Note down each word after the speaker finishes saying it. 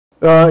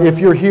If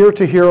you're here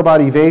to hear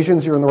about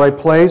evasions, you're in the right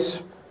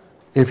place.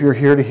 If you're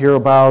here to hear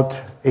about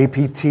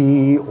APT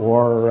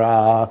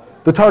or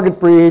the target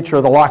breach or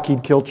the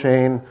Lockheed kill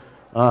chain,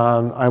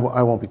 I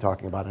won't be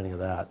talking about any of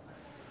that.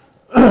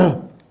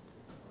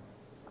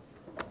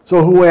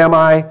 So who am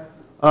I?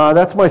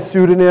 That's my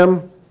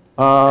pseudonym.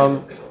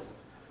 I'll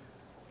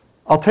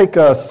take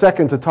a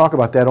second to talk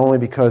about that only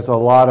because a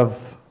lot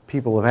of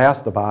people have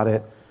asked about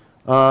it.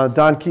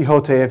 Don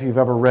Quixote, if you've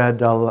ever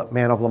read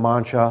Man of La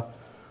Mancha,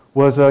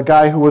 was a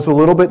guy who was a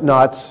little bit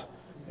nuts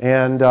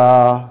and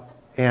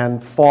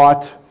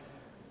fought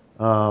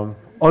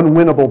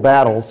unwinnable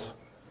battles.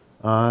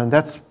 And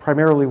that's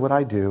primarily what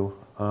I do,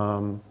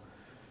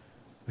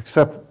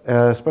 except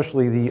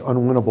especially the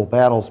unwinnable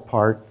battles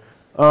part.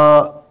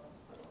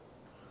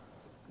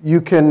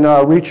 You can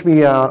reach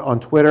me on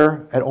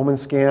Twitter at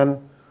omenscan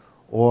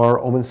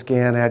or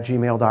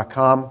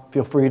omenscan@gmail.com.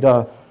 Feel free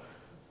to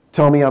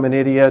tell me I'm an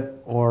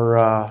idiot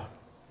or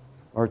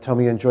tell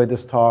me you enjoyed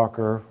this talk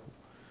or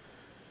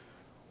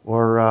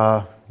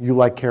you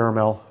like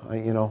caramel,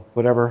 you know,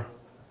 whatever.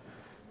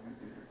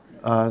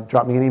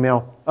 Drop me an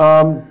email.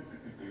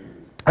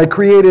 I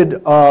created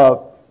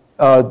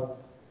an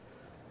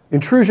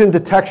intrusion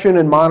detection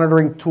and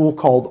monitoring tool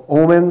called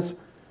Omens.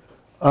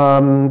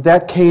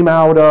 That came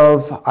out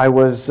of,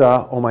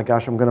 oh my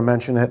gosh, I'm going to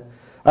mention it.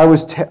 I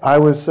was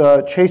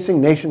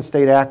chasing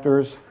nation-state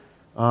actors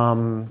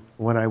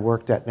when I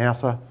worked at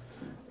NASA,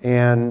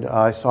 and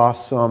I saw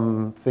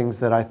some things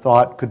that I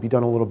thought could be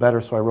done a little better,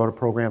 so I wrote a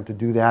program to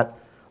do that.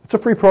 It's a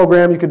free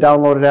program. You can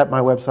download it at my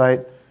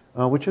website,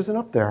 which isn't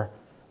up there,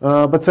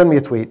 but send me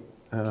a tweet.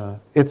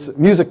 It's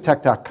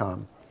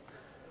musictech.com.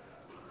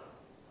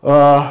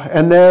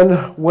 And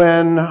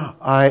then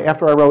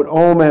after I wrote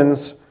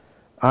Omens,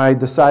 I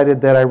decided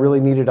that I really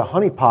needed a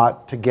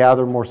honeypot to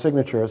gather more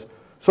signatures.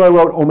 So I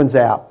wrote Omens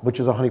app, which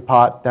is a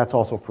honeypot. That's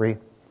also free.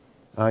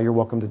 You're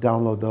welcome to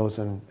download those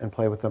and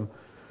play with them.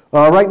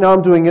 Right now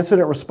I'm doing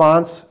incident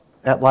response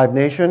at Live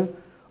Nation.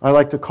 I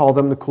like to call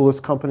them the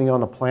coolest company on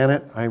the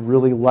planet. I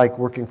really like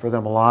working for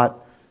them a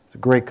lot. It's a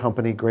great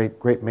company,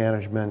 great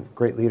management,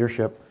 great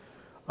leadership.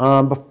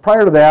 But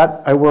prior to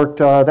that, I worked,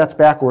 that's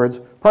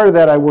backwards. Prior to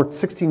that, I worked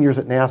 16 years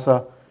at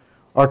NASA,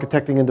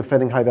 architecting and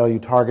defending high-value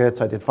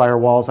targets. I did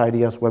firewalls,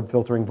 IDS, web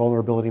filtering,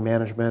 vulnerability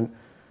management,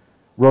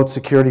 wrote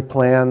security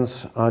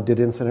plans, did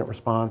incident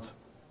response.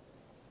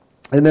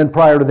 And then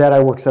prior to that, I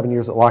worked 7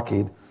 years at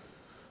Lockheed.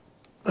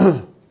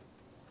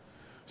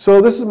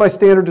 So this is my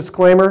standard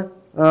disclaimer.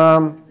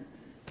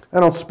 I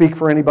don't speak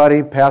for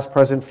anybody, past,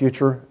 present,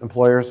 future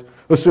employers,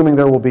 assuming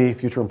there will be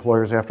future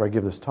employers after I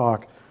give this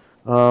talk.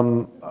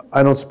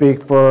 I don't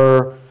speak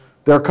for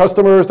their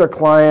customers, their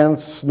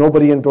clients.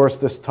 Nobody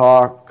endorsed this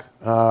talk.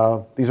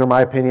 These are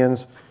my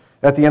opinions.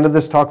 At the end of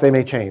this talk, they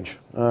may change.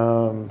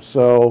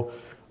 So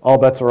all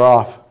bets are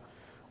off.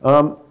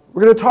 We're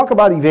going to talk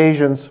about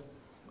evasions.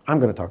 I'm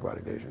going to talk about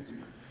evasions.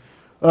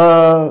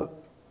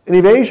 An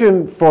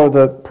evasion, for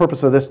the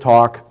purpose of this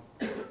talk,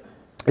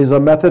 is a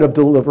method of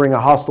delivering a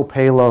hostile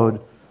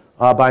payload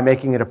by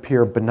making it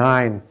appear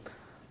benign.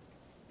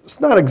 It's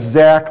not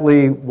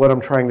exactly what I'm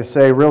trying to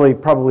say. Really,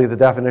 probably the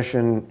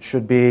definition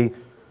should be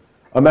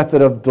a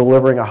method of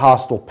delivering a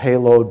hostile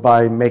payload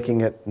by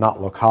making it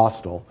not look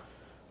hostile.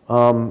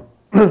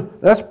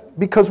 That's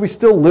because we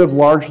still live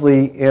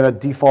largely in a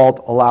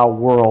default allow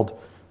world.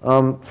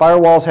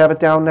 Firewalls have it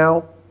down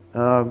now.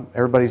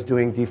 Everybody's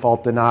doing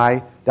default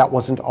deny. That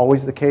wasn't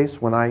always the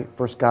case when I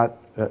first got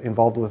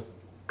involved with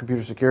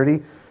computer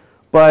security.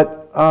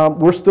 But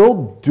we're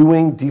still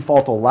doing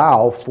default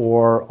allow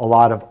for a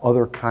lot of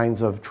other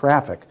kinds of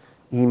traffic,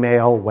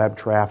 email, web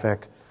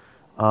traffic.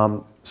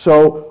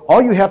 So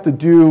all you have to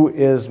do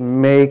is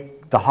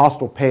make the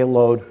hostile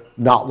payload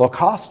not look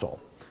hostile.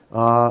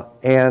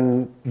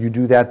 And you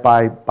do that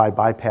by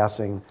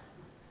bypassing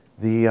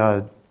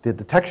the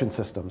detection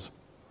systems.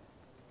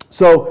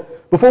 So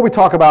before we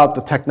talk about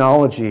the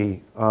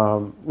technology,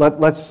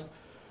 let's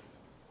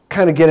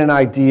kind of get an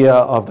idea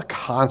of the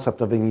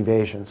concept of an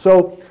evasion.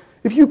 So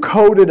if you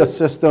coded a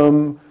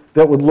system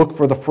that would look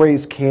for the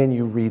phrase, "Can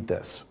you read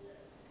this?"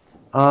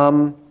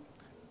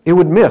 It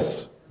would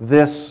miss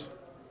this.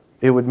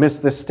 It would miss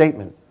this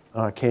statement,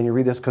 "Can you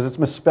read this?" because it's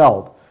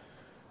misspelled.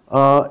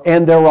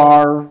 And there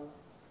are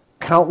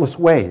countless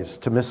ways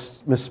to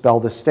misspell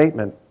this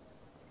statement.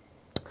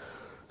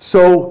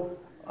 So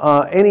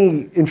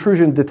any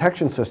intrusion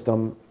detection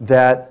system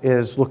that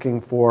is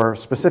looking for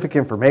specific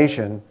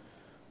information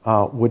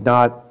would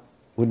not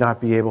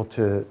be able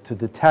to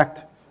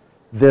detect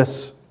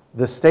this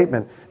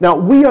statement. Now,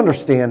 we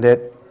understand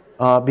it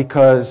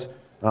because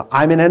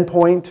I'm an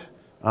endpoint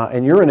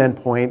and you're an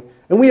endpoint,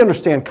 and we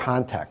understand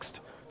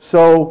context.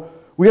 So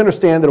we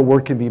understand that a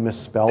word can be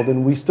misspelled,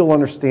 and we still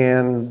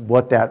understand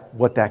what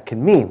that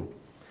can mean.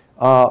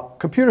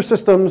 Computer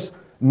systems,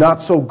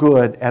 not so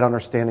good at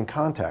understanding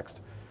context.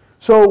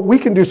 So we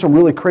can do some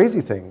really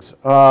crazy things.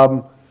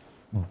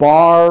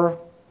 Bar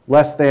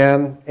less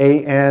than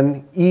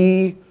ANE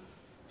 //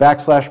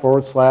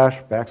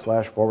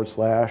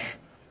 //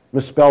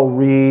 misspell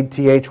read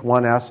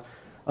TH1S.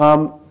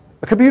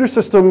 A computer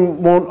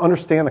system won't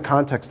understand the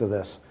context of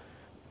this.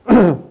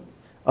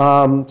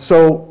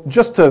 So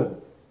just to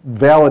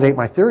validate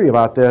my theory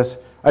about this,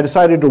 I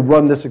decided to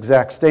run this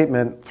exact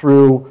statement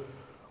through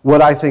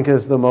what I think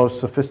is the most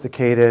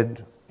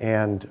sophisticated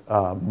and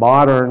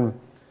modern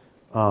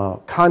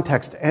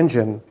context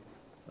engine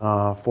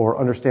for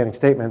understanding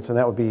statements, and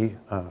that would be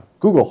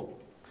Google.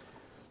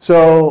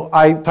 So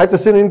I typed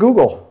this in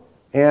Google,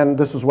 and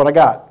this is what I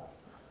got.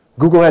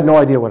 Google had no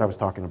idea what I was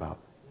talking about.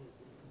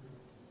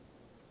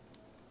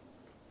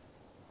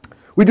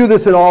 We do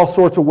this in all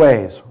sorts of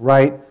ways,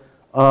 right?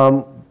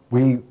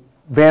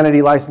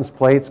 Vanity license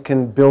plates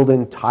can build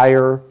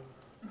entire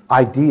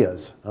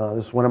ideas.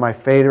 This is one of my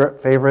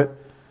favorite.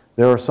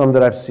 There are some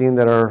that I've seen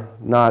that are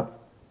not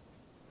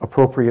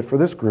appropriate for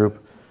this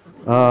group.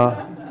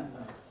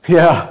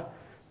 Yeah,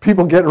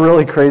 people get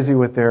really crazy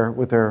with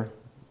their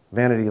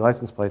vanity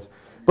license plates.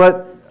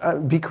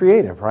 But be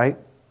creative, right?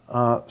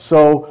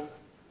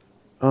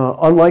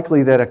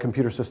 Unlikely that a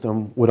computer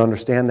system would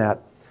understand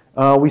that.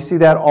 We see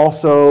that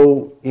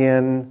also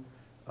in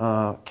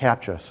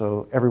CAPTCHA.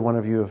 So every one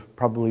of you have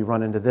probably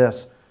run into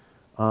this.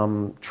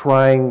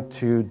 Trying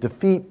to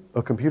defeat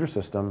a computer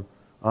system.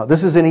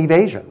 This is an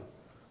evasion.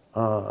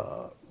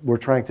 We're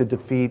trying to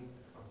defeat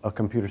a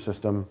computer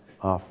system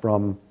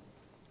from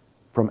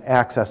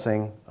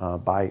accessing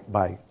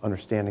by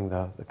understanding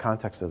the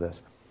context of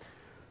this.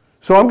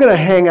 So I'm going to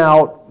hang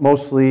out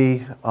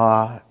mostly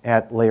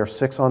at layer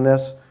 6 on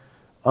this.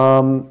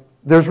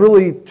 There's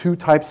really two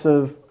types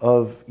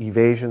of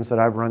evasions that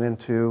I've run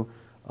into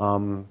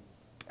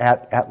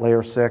at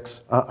layer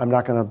 6. I'm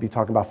not going to be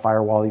talking about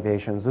firewall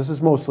evasions. This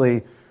is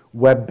mostly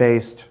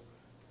web-based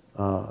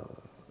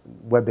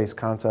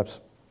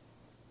concepts.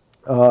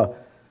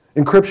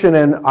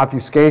 Encryption and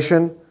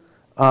obfuscation.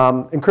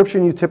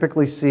 Encryption you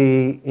typically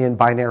see in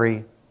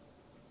binary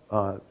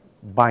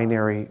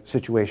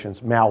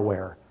situations,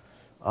 malware.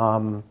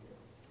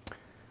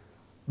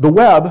 The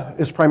web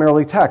is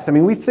primarily text. I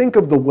mean, we think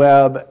of the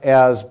web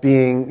as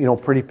being,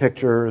 pretty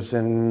pictures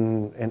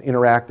and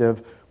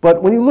interactive,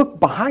 but when you look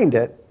behind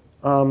it,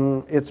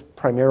 it's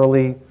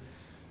primarily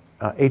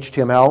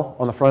HTML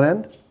on the front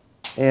end,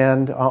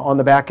 and on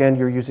the back end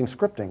you're using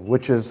scripting,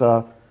 which is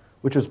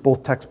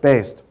both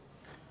text-based.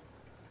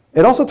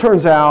 It also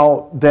turns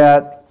out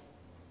that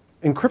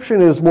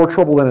encryption is more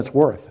trouble than it's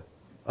worth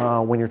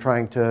when you're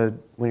trying to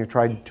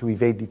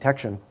evade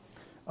detection.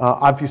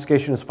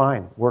 Obfuscation is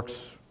fine,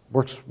 works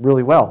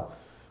really well.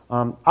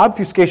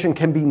 Obfuscation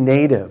can be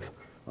native.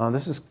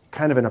 This is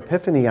kind of an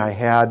epiphany I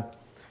had,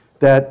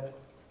 that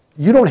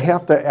you don't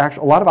have to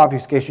a lot of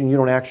obfuscation you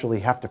don't actually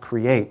have to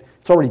create.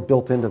 It's already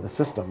built into the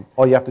system.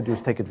 All you have to do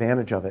is take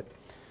advantage of it.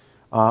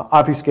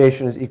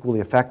 Obfuscation is equally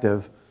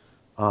effective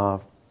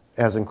as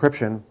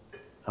encryption,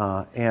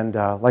 and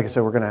like I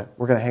said, we're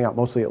gonna hang out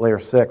mostly at layer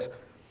 6.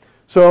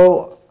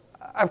 So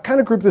I've kind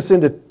of grouped this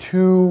into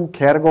two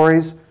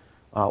categories: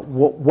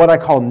 what I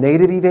call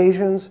native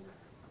evasions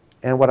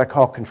and what I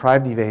call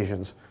contrived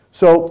evasions.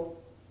 So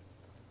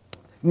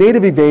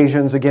native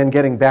evasions, again,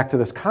 getting back to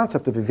this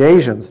concept of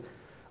evasions,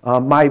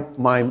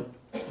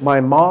 my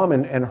mom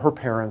and her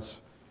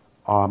parents,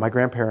 my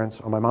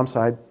grandparents on my mom's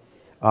side,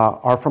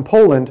 are from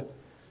Poland.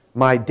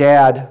 My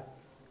dad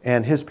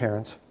and his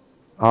parents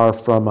are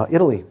from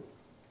Italy.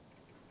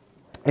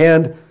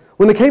 And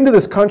when they came to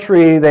this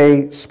country,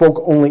 they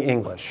spoke only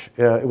English.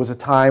 It was a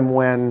time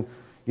when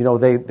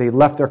they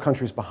left their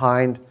countries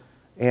behind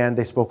and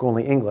they spoke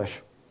only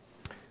English,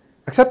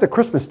 except at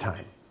Christmas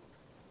time.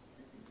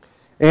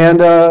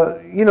 And,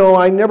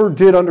 I never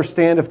did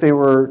understand if they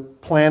were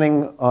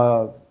planning,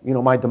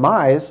 my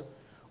demise,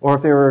 or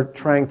if they were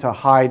trying to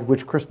hide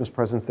which Christmas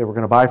presents they were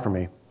going to buy for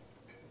me.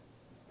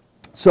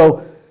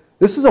 So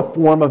this is a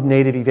form of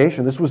native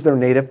evasion. This was their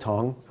native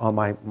tongue on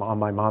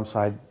my mom's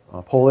side,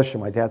 Polish,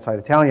 and my dad's side,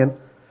 Italian.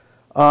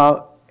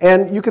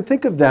 And you could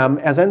think of them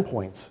as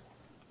endpoints.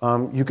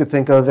 You could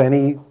think of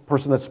any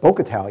person that spoke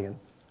Italian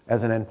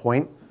as an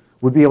endpoint,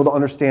 would be able to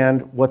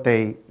understand what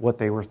they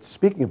were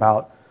speaking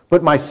about.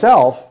 But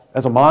myself,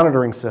 as a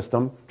monitoring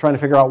system, trying to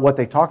figure out what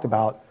they talked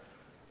about,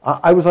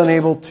 I was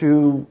unable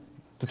to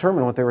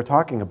determine what they were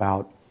talking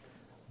about.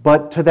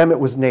 But to them it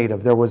was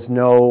native.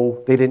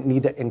 They didn't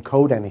need to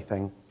encode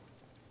anything.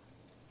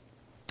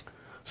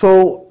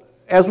 So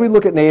as we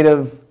look at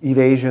native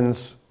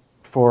evasions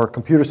for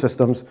computer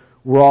systems,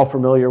 we're all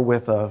familiar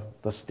with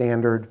the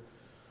standard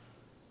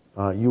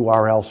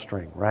URL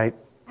string, right?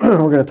 We're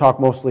going to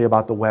talk mostly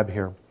about the web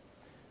here.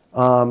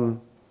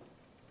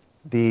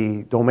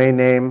 The domain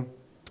name,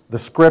 the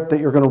script that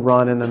you're going to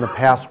run, and then the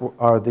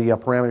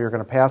parameter you're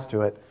going to pass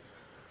to it.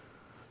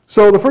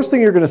 So the first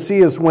thing you're going to see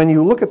is when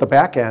you look at the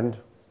back end,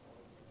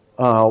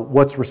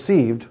 what's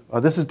received.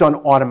 This is done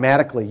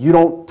automatically. You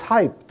don't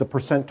type the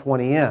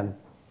 %20 in.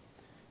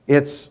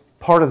 It's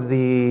part of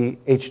the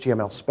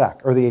HTML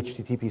spec, or the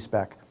HTTP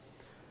spec.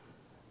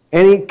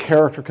 Any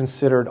character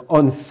considered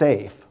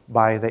unsafe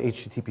by the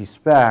HTTP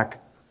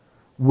spec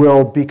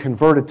will be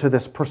converted to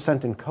this %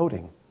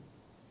 encoding.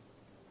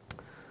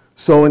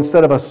 So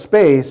instead of a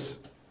space,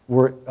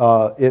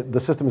 the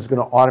system is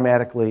going to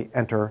automatically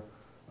enter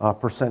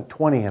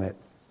 %20 in it.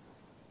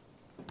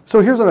 So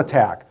here's an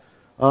attack.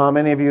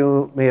 Many of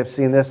you may have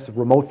seen this,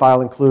 remote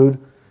file include,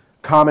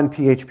 common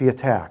PHP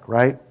attack,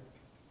 right?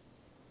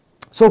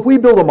 So if we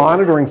build a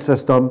monitoring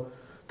system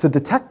to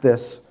detect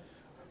this,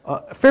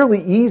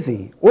 fairly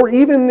easy, or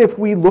even if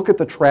we look at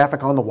the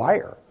traffic on the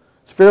wire,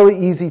 it's fairly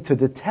easy to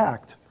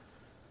detect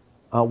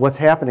what's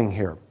happening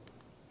here.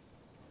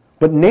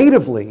 But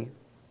natively,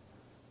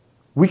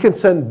 we can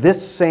send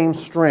this same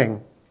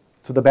string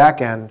to the back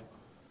end,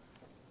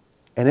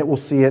 and it will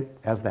see it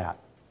as that.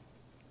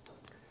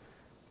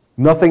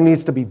 Nothing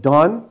needs to be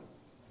done.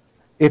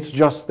 It's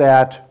just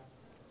that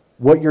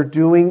what you're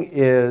doing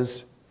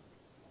is,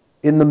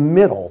 in the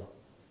middle,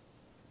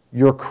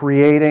 you're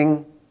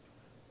creating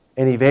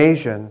an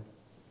evasion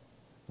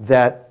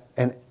that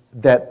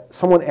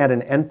someone at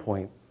an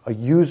endpoint, a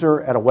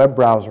user at a web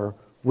browser,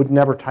 would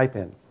never type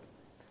in.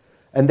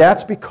 And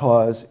that's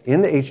because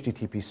in the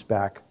HTTP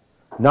spec,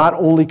 not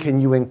only can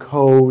you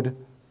encode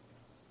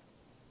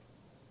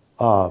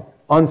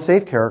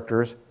unsafe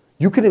characters,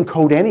 you can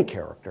encode any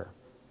character.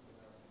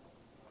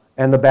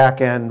 And the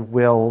back end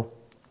will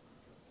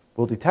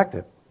detect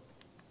it.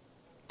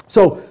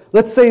 So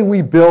let's say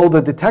we build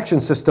a detection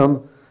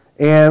system,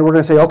 and we're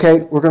going to say,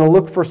 okay, we're going to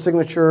look for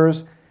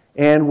signatures,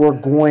 and we're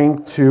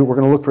going to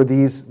look for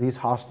these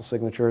hostile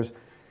signatures,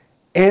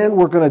 and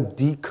we're going to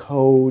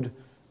decode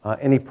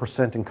any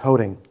percent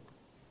encoding.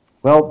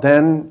 Well,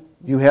 then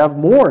you have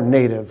more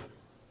native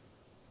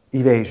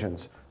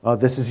evasions.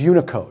 This is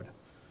Unicode.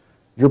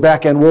 Your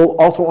backend will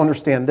also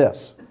understand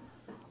this.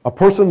 A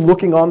person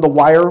looking on the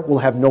wire will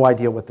have no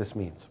idea what this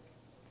means.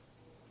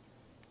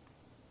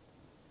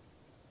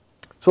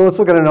 So let's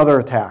look at another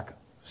attack,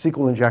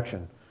 SQL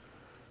injection.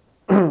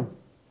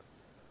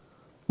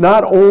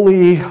 Not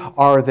only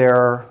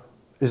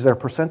is there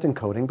percent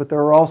encoding, but there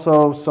are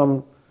also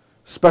some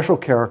special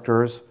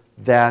characters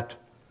that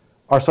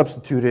are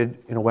substituted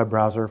in a web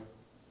browser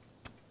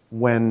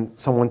when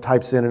someone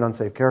types in an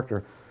unsafe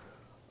character.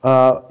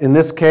 In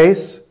this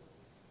case,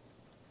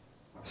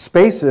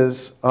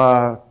 spaces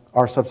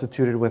are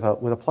substituted with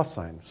a plus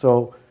sign.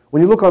 So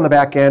when you look on the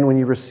back end, when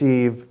you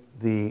receive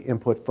the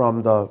input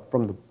from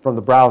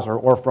the browser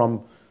or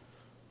from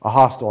a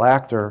hostile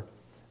actor,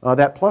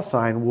 that plus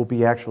sign will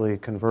be actually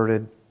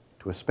converted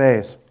to a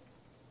space.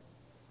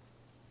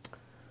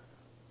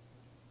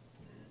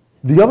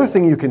 The other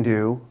thing you can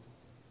do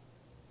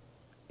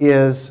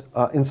is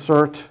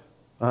insert,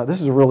 this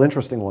is a real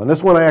interesting one.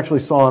 This one I actually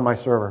saw on my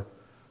server.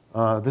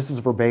 This is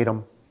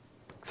verbatim,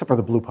 except for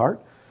the blue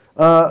part.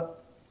 Not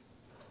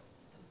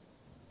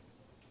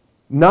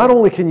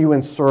only can you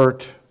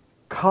insert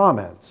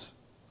comments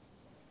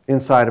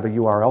inside of a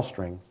URL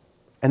string,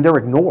 and they're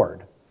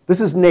ignored. This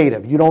is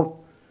native. You don't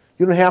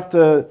have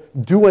to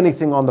do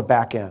anything on the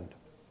back end.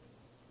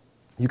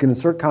 You can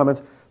insert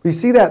comments. You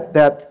see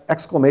that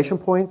exclamation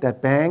point,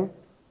 that bang?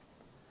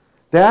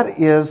 That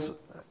is,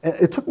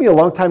 it took me a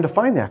long time to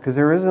find that because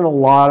there isn't a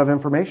lot of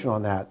information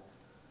on that.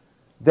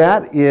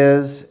 That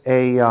is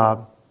a,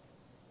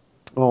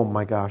 oh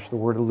my gosh, the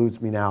word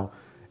eludes me now.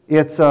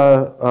 It's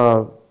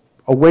a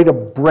way to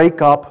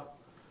break up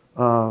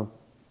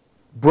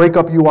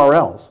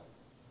URLs.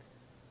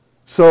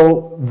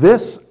 So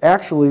this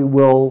actually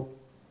will,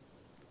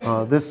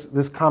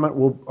 this comment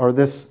will, or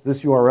this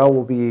URL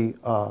will be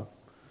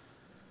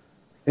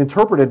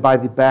interpreted by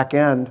the back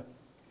end.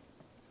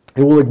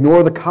 It will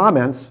ignore the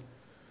comments,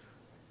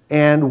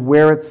 and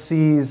where it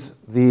sees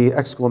the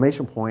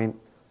exclamation point,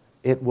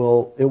 it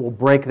will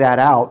break that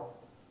out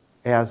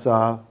as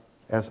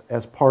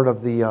part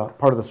of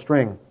the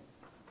string.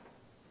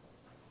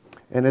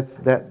 And it's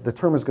that the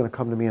term is going to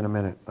come to me in a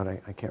minute, but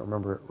I can't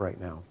remember it right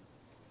now.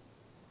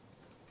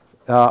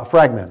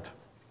 Fragment.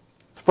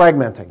 It's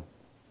fragmenting.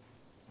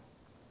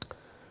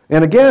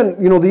 And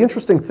again, the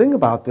interesting thing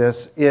about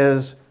this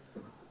is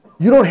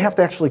you don't have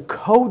to actually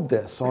code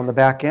this on the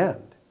back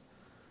end.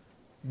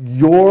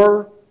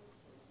 Your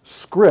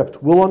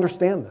script will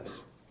understand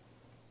this,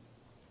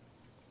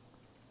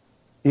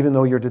 even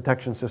though your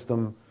detection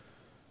system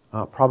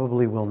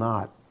probably will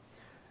not.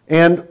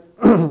 And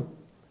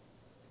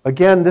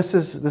again, this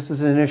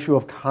is an issue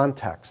of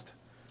context.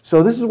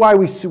 So this is why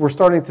we're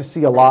starting to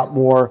see a lot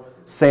more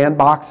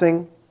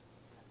sandboxing,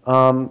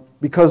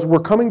 because we're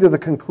coming to the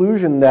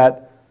conclusion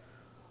that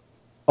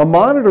a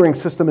monitoring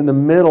system in the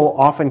middle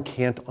often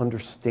can't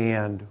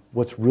understand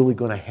what's really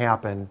going to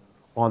happen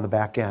on the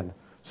back end.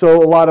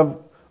 So a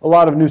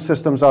lot of new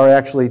systems are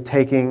actually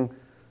taking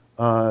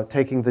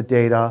the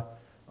data,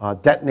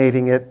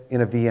 detonating it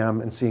in a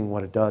VM, and seeing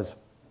what it does.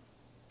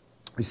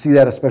 We see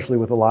that especially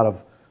with a lot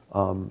of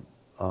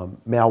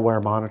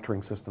malware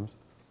monitoring systems.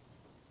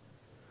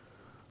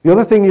 The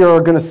other thing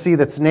you're going to see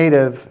that's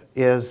native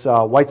is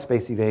white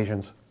space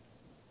evasions.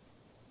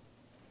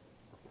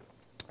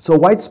 So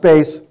white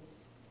space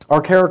are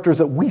characters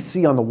that we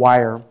see on the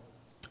wire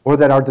or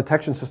that our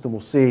detection system will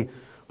see,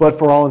 but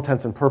for all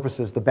intents and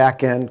purposes, the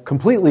back end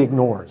completely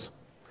ignores.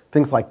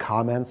 Things like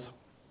comments,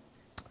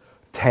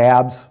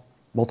 tabs,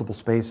 multiple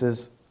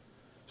spaces.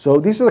 So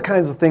these are the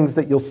kinds of things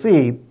that you'll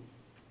see,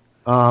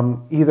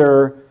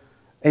 either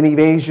an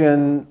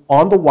evasion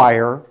on the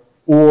wire,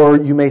 or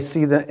you may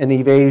see an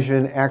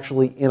evasion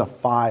actually in a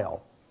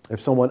file.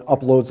 If someone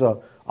uploads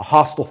a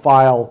hostile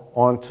file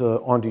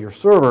onto your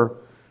server,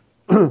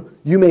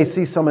 you may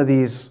see some of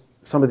these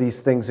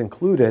things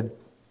included.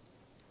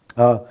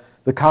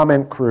 The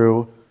comment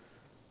crew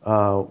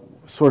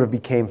sort of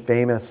became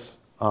famous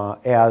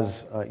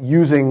as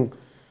using,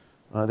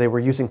 they were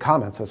using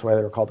comments. That's why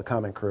they were called the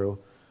comment crew.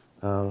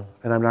 And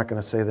I'm not going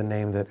to say the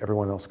name that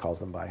everyone else calls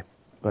them by.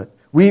 But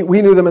we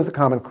knew them as the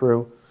comment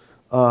crew.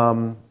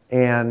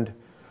 And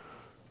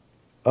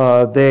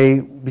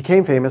they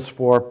became famous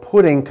for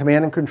putting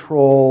command and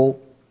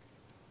control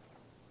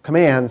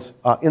commands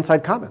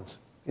inside comments,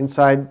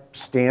 inside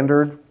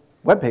standard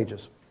web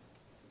pages.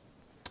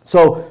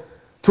 So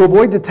to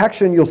avoid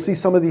detection, you'll see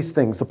some of these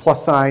things, the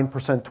plus sign,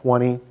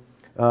 %20.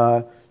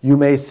 You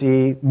may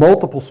see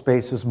multiple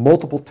spaces,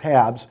 multiple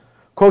tabs,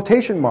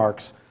 quotation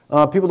marks.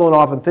 People don't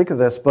often think of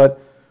this,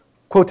 but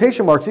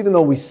quotation marks, even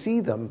though we see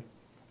them,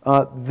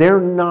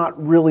 they're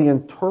not really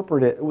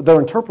interpreted.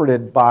 They're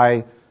interpreted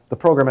by the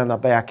program on the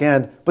back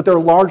end, but they're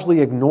largely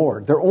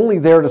ignored. They're only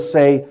there to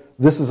say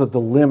this is a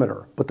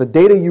delimiter, but the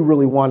data you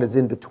really want is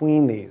in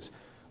between these.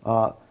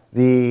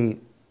 The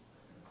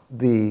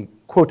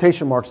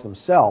quotation marks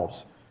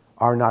themselves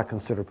are not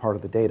considered part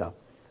of the data.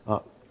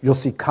 You'll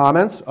see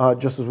comments,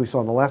 just as we saw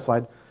on the last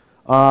slide.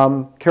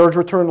 Carriage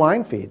return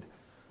line feed.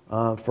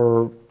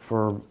 For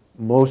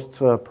most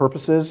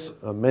purposes,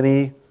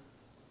 many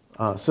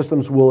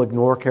systems will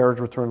ignore carriage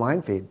return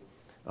line feed,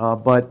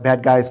 but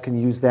bad guys can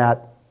use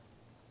that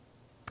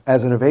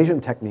as an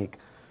evasion technique.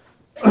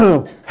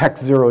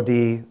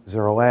 Quix0te,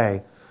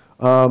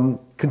 D0n.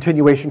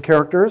 Continuation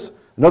characters,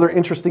 another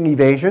interesting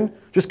evasion.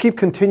 Just keep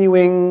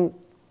continuing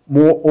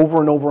more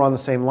over and over on the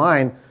same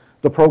line.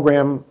 The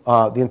program,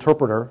 the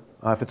interpreter,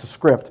 if it's a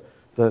script,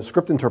 the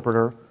script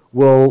interpreter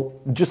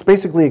will just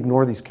basically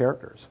ignore these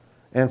characters.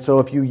 And so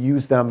if you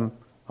use them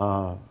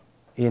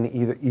in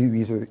either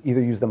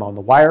use them on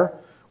the wire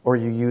or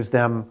you use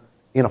them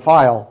in a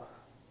file,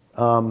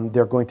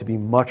 they're going to be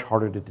much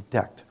harder to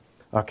detect.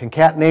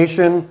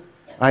 Concatenation,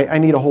 I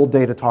need a whole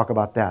day to talk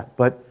about that.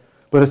 But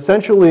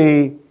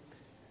essentially,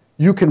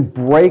 you can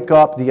break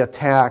up the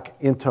attack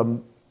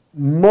into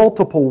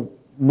multiple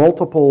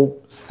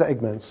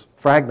segments,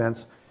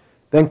 fragments,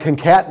 then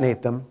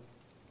concatenate them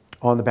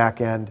on the back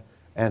end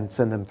and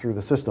send them through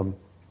the system.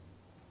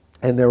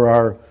 And there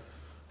are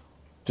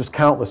just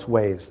countless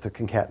ways to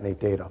concatenate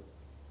data.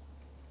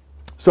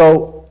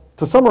 So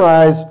to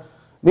summarize,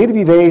 native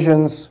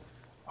evasions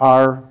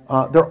are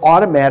they're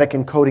automatic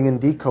encoding and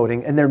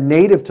decoding, and they're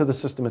native to the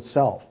system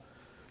itself.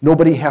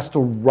 Nobody has to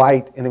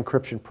write an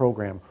encryption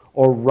program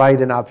or write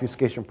an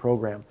obfuscation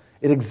program.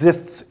 It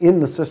exists in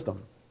the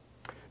system.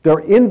 They're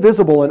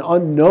invisible and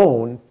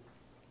unknown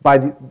by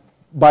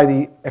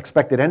the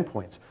expected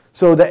endpoints.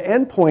 So the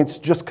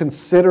endpoints just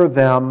consider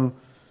them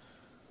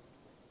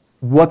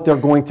what they're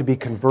going to be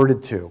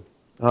converted to.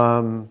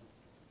 And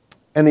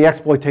the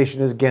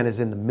exploitation, is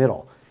in the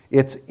middle.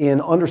 It's in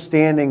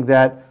understanding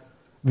that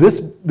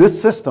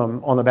this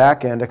system on the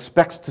back end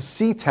expects to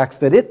see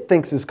text that it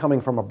thinks is coming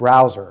from a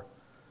browser.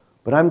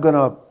 But I'm going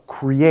to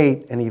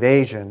create an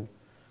evasion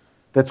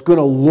that's going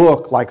to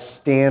look like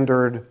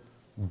standard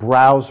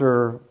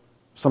browser,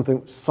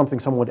 something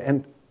someone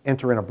would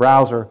enter in a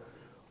browser,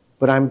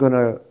 but I'm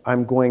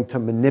going to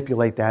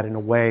manipulate that in a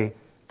way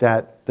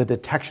that the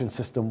detection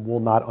system will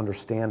not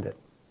understand it.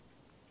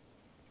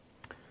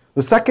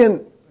 The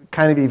second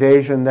kind of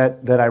evasion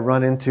that I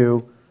run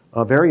into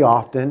very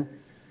often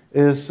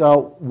is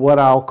what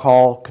I'll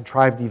call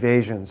contrived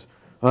evasions.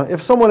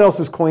 If someone else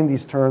has coined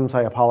these terms,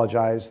 I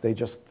apologize. They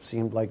just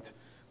seemed like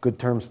good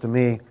terms to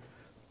me.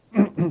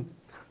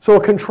 So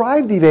a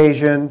contrived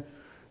evasion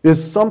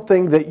is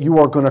something that you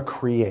are going to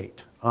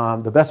create.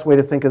 The best way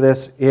to think of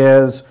this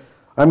is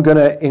I'm going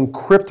to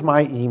encrypt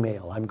my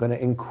email. I'm going to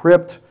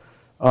encrypt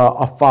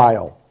a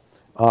file.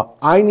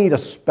 I need a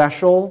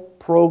special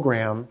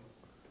program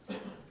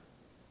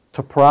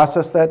to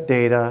process that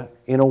data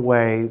in a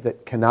way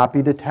that cannot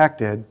be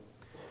detected.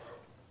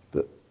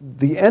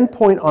 The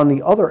endpoint on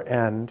the other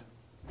end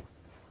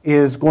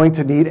is going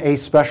to need a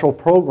special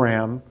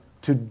program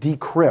to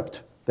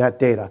decrypt that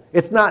data.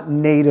 It's not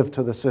native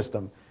to the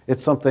system.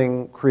 It's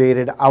something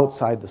created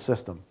outside the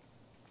system.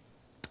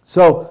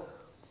 So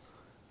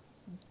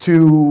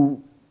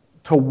to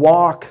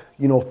walk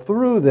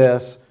through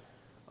this,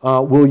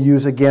 we'll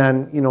use,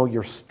 again,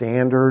 your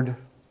standard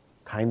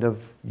kind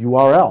of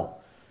URL.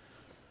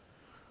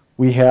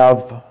 We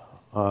have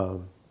a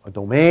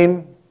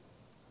domain,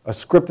 a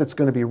script that's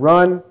going to be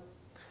run,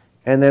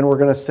 and then we're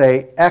going to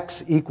say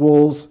X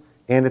equals,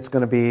 and it's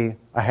going to be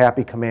a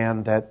happy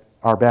command that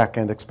our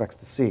backend expects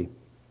to see.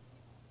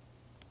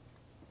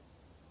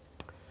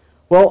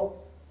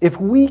 Well, if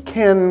we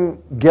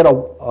can get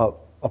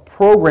a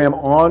program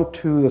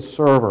onto the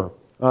server,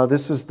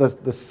 this is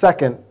the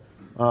second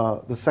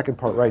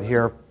part right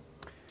here.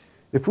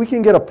 If we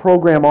can get a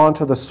program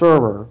onto the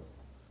server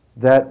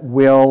that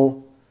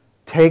will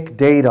take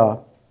data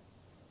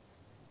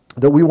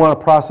that we want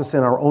to process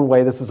in our own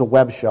way. This is a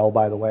web shell,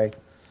 by the way.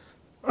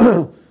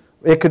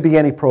 It could be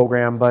any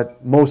program,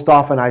 but most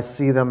often I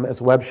see them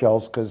as web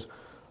shells because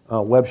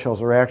web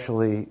shells are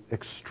actually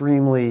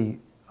extremely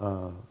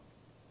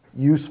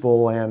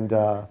useful and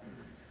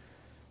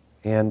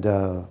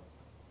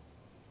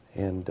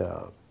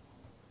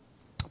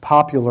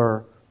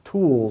popular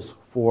tools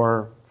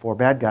for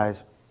bad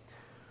guys.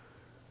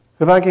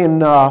 If I can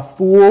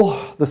fool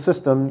the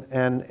system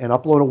and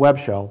upload a web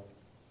shell,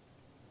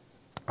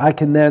 I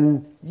can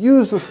then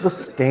use the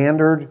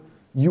standard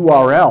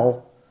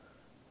URL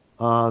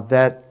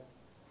that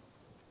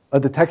a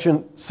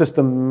detection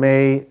system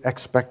may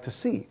expect to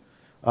see.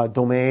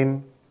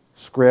 Domain,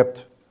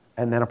 script,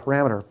 and then a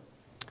parameter.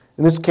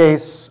 In this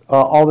case,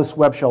 all this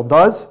web shell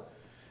does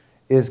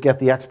is get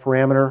the X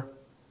parameter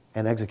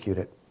and execute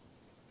it.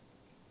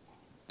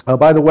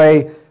 By the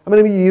way, I'm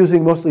going to be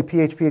using mostly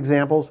PHP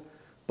examples,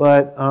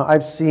 but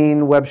I've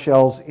seen web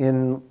shells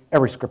in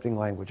every scripting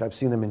language. I've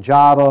seen them in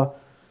Java,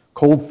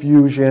 Cold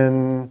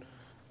Fusion,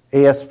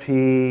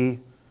 ASP,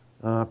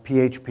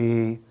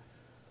 PHP,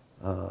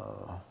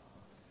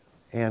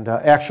 and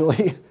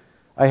actually,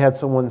 I had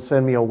someone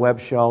send me a web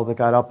shell that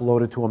got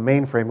uploaded to a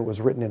mainframe. It was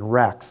written in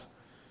Rex.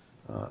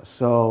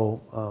 These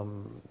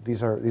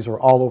are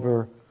all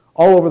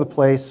over the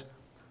place,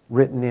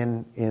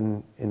 written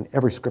in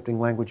every scripting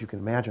language you can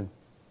imagine.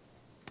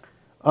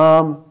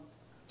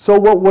 So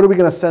what are we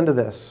going to send to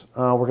this?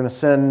 We're going to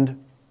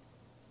send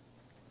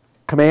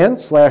command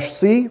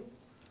 /c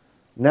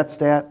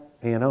netstat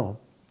ANO,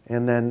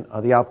 and then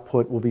the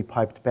output will be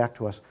piped back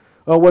to us.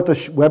 What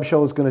the web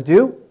shell is going to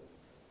do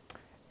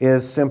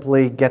is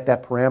simply get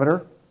that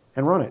parameter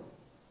and run it.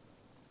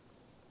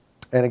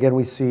 And again,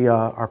 we see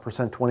our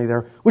 %20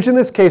 there, which in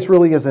this case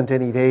really isn't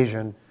an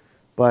evasion,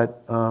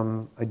 but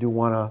I do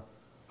want to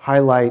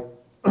highlight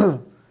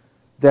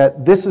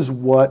that this is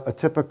what a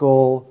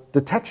typical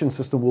detection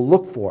system will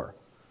look for.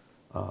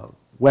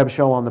 Web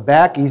shell on the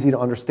back, easy to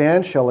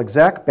understand. Shell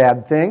exec,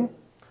 bad thing.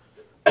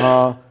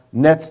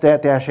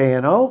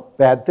 Netstat-ANO,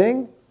 bad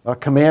thing.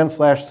 Command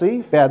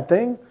 /c, bad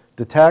thing.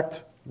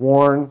 Detect,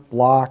 warn,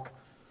 block,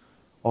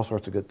 all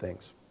sorts of good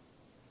things.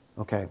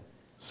 Okay,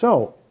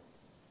 so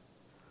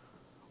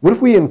what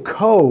if we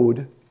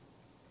encode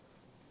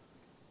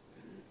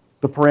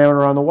the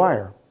parameter on the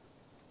wire,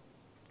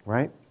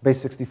 right?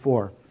 Base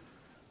 64.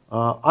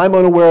 I'm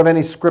unaware of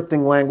any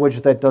scripting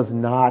language that does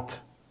not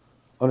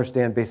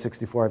understand base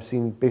 64. I've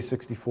seen base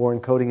 64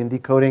 encoding and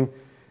decoding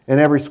in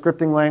every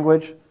scripting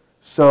language,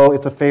 so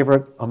it's a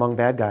favorite among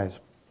bad guys.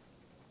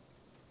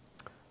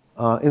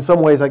 In some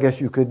ways, I guess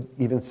you could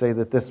even say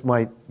that this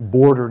might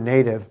border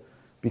native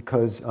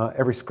because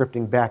every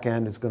scripting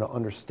backend is going to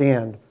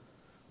understand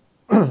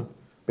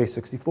base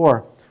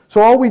 64.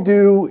 So all we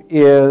do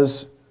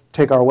is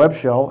take our web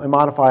shell and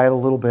modify it a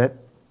little bit.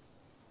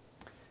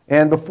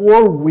 And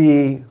before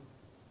we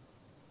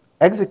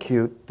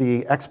execute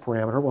the X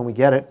parameter, when we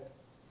get it,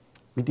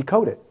 we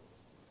decode it.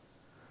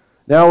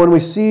 Now, when we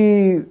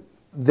see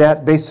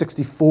that base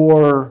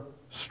 64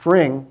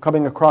 string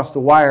coming across the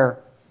wire,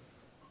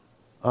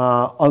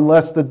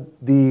 unless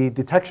the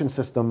detection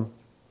system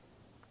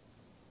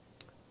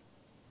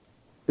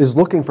is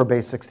looking for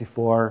base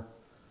 64,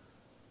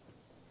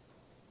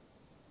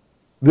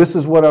 this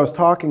is what I was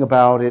talking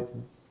about.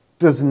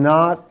 It's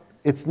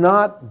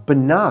not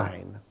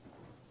benign,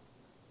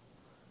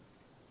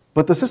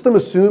 but the system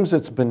assumes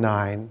it's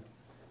benign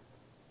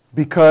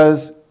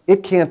because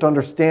it can't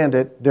understand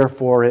it,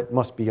 therefore it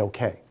must be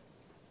okay.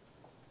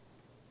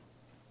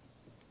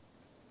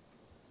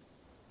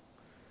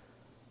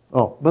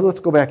 Oh, but let's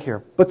go back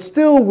here. But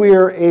still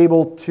we're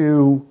able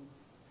to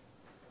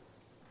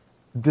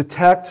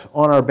detect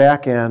on our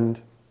back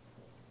end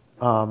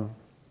the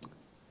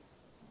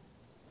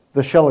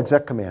shell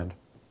exec command.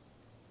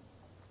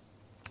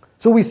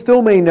 So we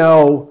still may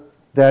know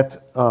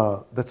that,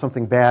 that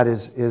something bad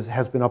has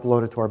been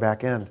uploaded to our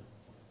back end.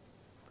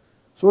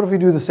 So what if we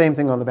do the same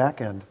thing on the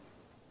back end?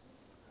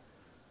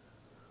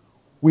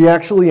 We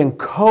actually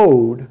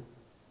encode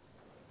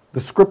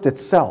the script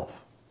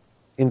itself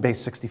in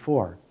base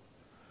 64.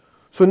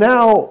 So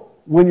now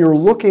when you're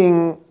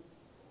looking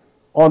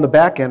on the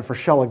back end for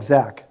shell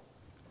exec,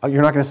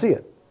 you're not going to see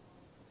it.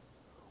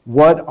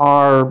 What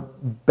our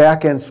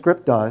back end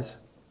script does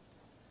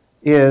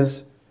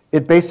is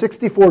it base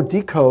 64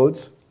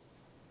 decodes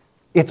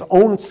its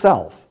own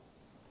self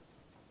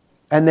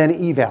and then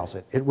evals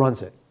it. It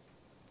runs it,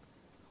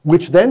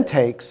 which then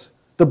takes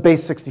the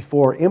base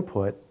 64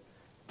 input,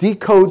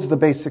 decodes the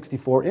base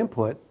 64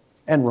 input,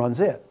 and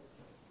runs it.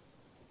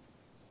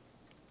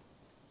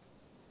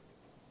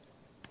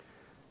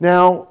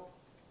 Now,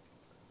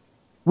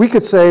 we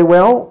could say,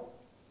 well,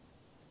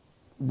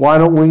 why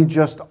don't we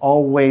just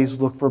always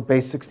look for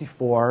base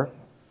 64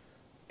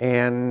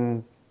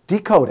 and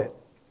decode it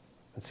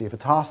and see if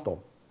it's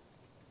hostile?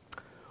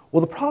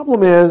 Well, the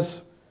problem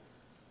is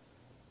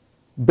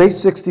base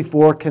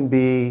 64 can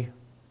be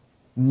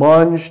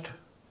munged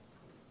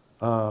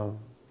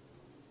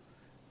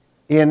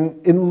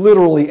in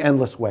literally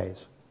endless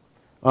ways.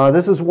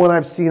 This is one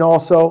I've seen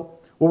also.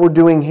 What we're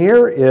doing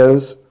here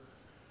is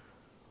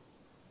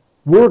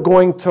we're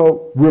going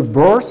to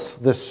reverse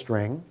this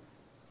string,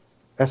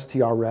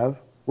 strrev.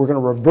 We're going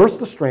to reverse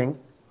the string.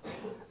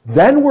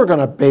 Then we're going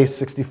to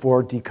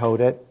base64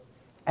 decode it.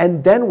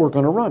 And then we're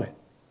going to run it.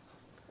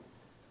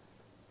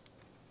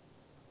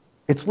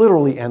 It's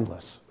literally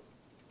endless.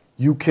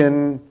 You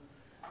can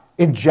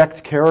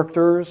inject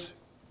characters.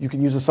 You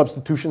can use a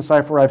substitution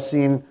cipher. I've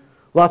seen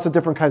lots of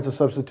different kinds of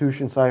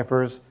substitution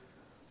ciphers.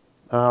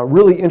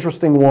 Really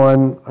interesting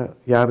one.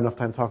 Yeah, I have enough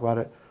time to talk about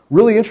it.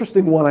 Really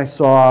interesting one I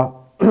saw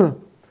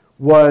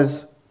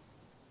was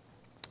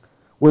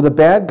where the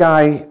bad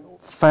guy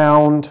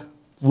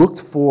looked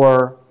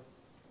for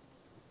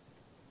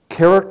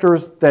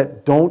characters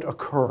that don't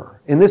occur.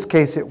 In this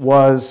case, it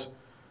was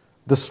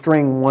the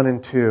string 1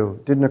 and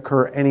 2. Didn't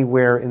occur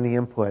anywhere in the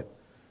input.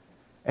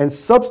 And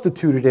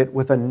substituted it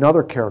with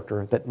another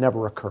character that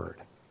never occurred.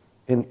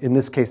 In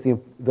this case,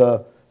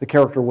 the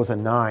character was a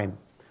 9.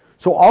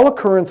 So all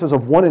occurrences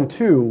of 1 and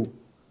 2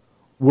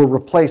 were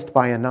replaced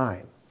by a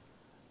 9.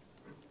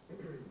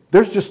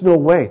 There's just no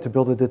way to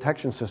build a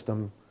detection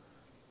system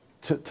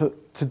to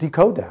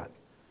decode that.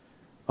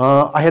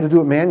 I had to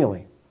do it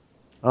manually.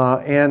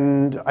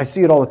 And I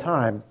see it all the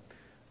time.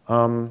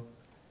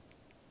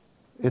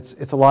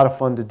 It's a lot of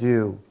fun to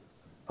do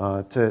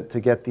to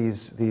get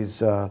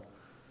these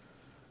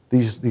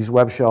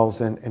web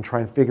shells and try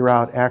and figure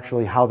out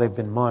actually how they've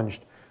been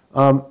munged.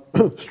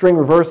 String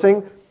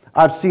reversing,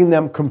 I've seen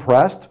them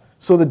compressed.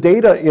 So the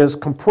data is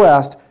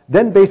compressed,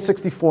 then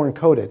base64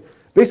 encoded.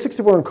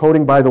 Base64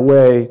 encoding, by the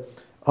way,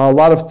 a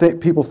lot of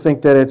people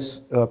think that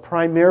it's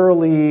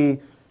primarily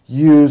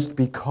used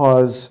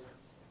because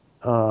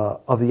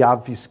of the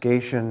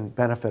obfuscation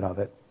benefit of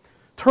it.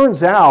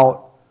 Turns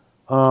out,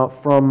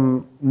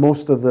 from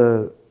most of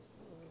the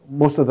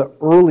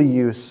early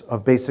use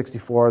of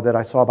base64 that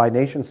I saw by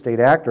nation-state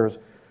actors,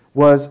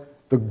 was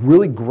the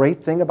really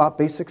great thing about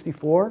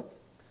base64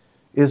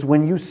 is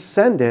when you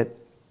send it,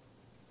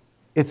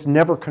 it's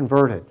never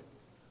converted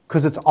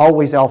because it's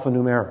always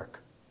alphanumeric,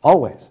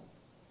 always.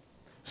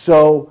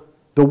 So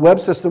the web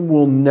system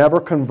will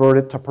never convert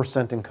it to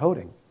percent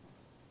encoding.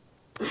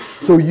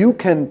 So you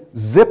can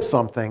zip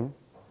something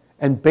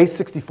and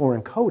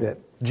base64 encode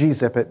it,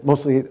 gzip it,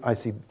 mostly I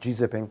see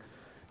gzipping,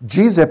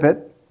 gzip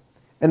it,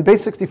 and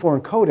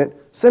base64 encode it,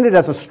 send it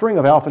as a string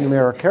of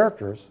alphanumeric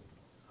characters.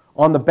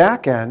 On the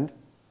back end,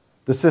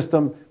 the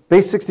system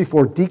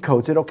base64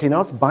 decodes it, okay,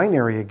 now it's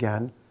binary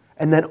again,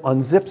 and then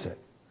unzips it.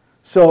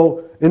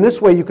 So in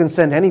this way, you can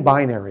send any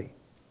binary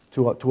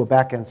to a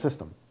back-end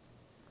system.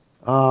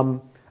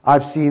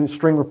 I've seen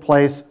string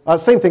replace,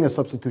 same thing as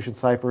substitution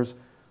ciphers.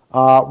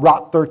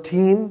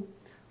 Quix0te,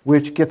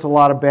 which gets a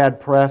lot of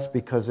bad press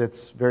because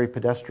it's very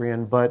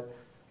pedestrian, but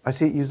I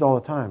see it used all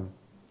the time.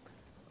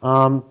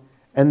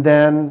 And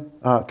then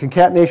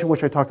concatenation,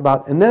 which I talked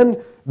about. And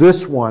then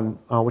this one,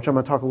 which I'm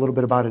going to talk a little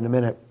bit about in a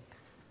minute,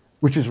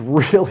 which is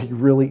really,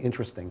 really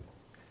interesting.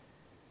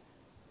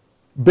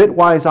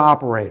 Bitwise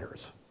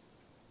operators,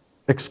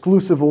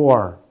 exclusive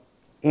OR,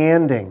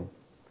 ANDing.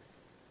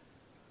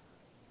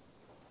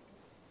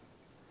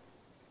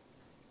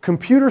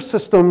 Computer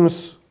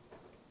systems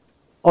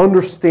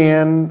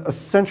understand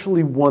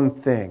essentially one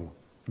thing,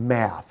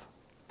 math.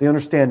 They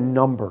understand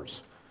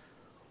numbers.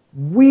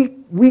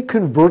 We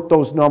convert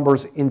those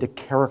numbers into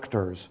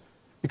characters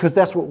because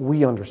that's what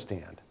we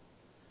understand.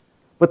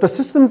 But the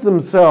systems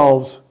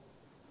themselves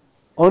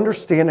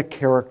understand a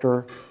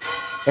character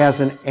as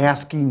an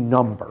ASCII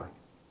number.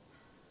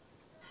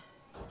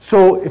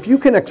 So if you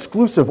can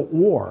exclusive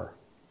OR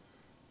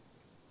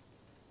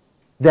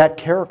that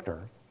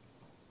character,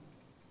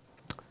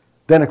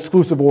 then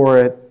exclusive OR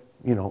it,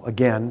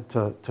 again,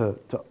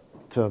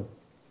 to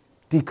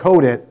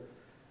decode it,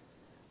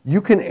 you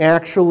can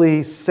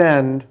actually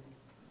send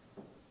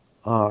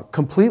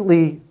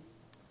completely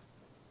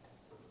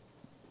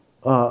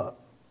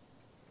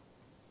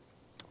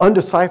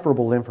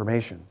undecipherable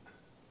information.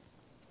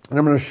 And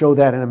I'm going to show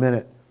that in a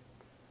minute,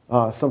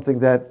 something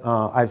that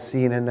I've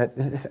seen and that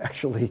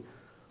actually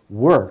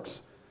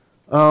works.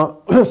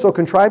 So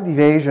contrived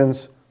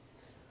evasions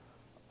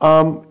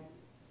are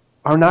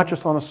not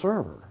just on a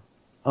server.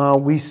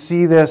 We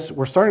see this,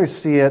 we're starting to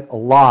see it a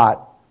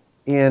lot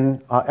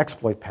in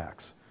exploit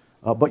packs.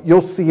 But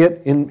you'll see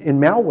it in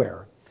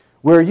malware,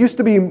 where it used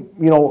to be,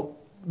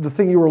 the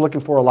thing you were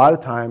looking for a lot of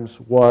times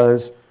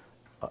was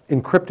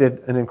an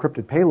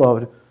encrypted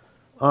payload.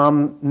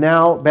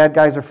 Now bad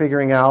guys are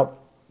figuring out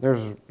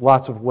there's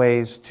lots of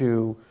ways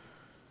to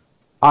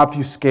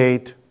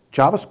obfuscate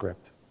JavaScript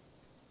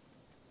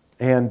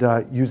and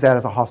use that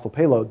as a hostile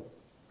payload.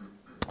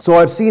 So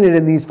I've seen it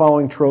in these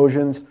following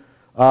Trojans.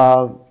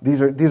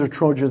 These are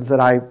Trojans that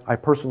I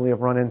personally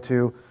have run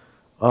into.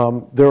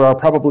 There are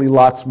probably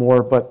lots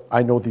more, but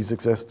I know these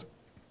exist.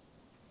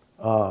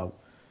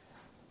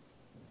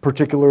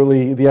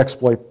 Particularly the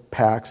exploit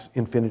packs,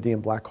 Infinity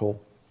and Black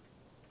Hole.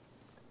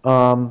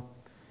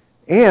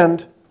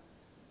 And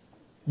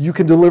you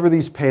can deliver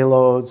these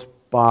payloads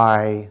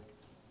by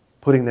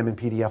putting them in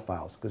PDF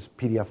files, because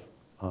PDF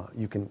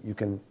You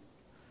can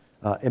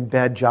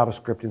embed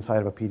JavaScript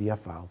inside of a PDF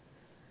file.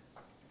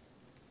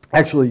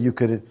 Actually, you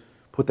could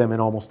put them in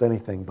almost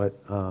anything, but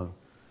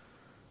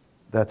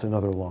that's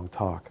another long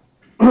talk.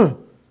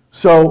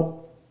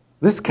 So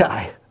this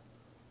guy,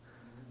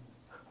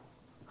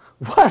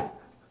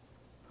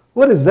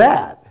 what is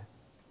that?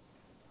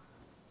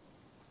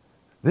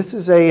 This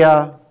is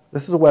a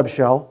web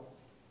shell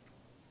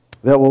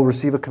that will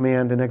receive a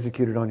command and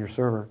execute it on your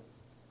server.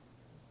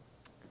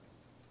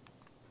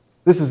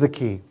 This is the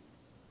key.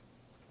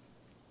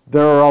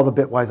 There are all the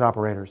bitwise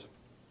operators.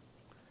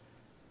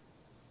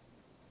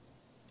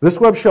 This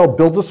web shell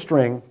builds a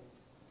string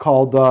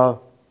called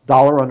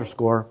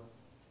 $_.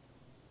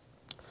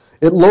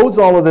 It loads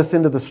all of this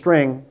into the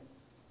string,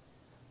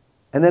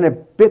 and then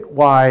it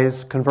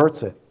bitwise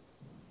converts it.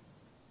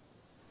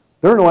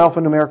 There are no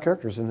alphanumeric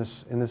characters in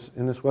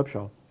this web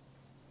shell.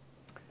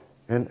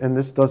 And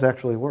this does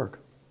actually work.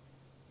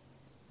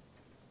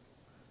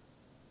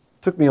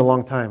 It took me a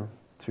long time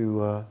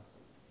to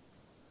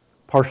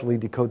partially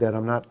decode that.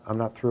 I'm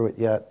not through it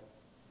yet.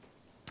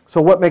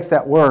 So what makes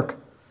that work?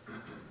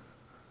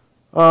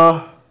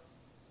 This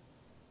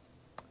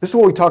is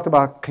what we talked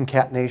about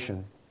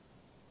concatenation.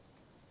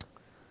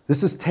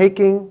 This is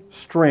taking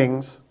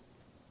strings,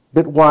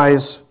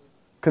 bitwise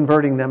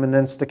converting them, and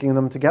then sticking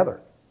them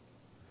together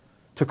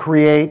to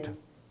create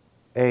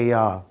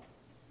a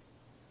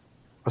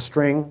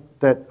string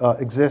that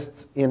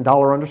exists in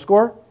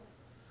 $_.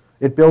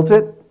 It builds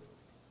it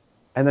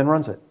and then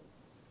runs it.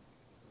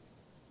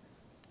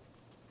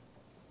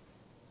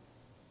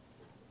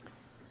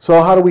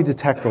 So how do we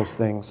detect those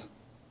things?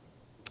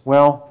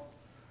 Well,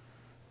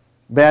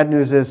 bad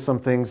news is some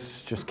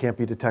things just can't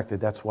be detected.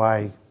 That's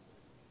why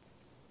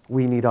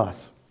we need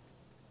us.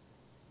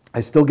 I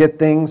still get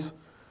things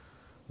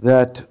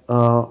that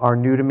are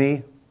new to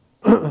me,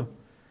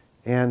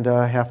 and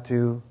I have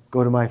to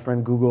go to my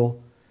friend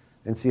Google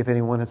and see if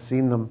anyone has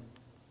seen them.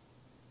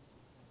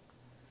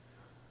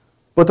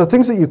 But the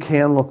things that you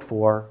can look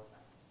for,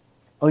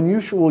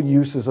 unusual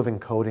uses of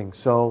encoding.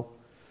 So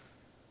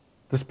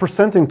this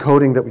percent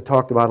encoding that we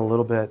talked about a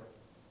little bit,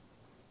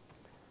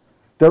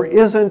 there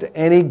isn't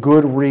any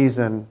good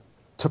reason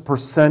to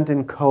percent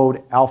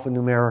encode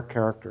alphanumeric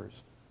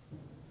characters.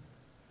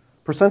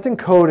 Percent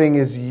encoding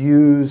is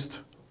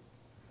used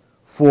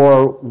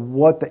for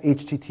what the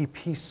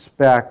HTTP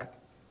spec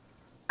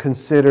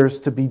considers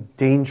to be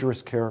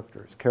dangerous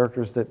characters,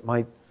 characters that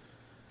might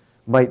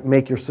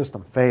make your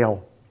system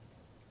fail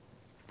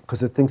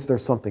because it thinks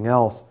there's something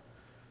else.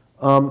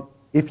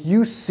 If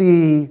you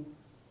see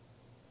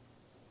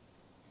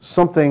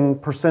something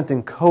percent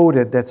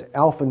encoded that's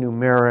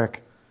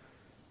alphanumeric,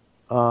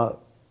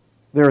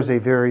 there is a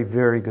very,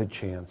 very good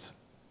chance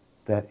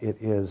that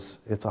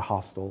it's a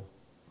hostile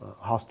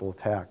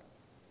attack.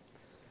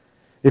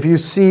 If you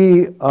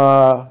see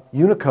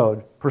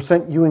Unicode,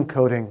 percent U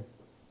encoding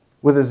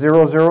with a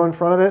 00 in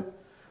front of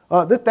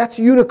it, that's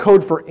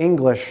Unicode for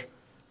English.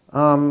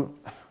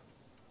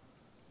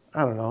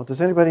 I don't know.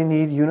 Does anybody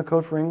need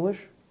Unicode for English?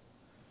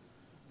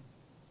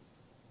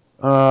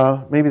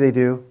 Maybe they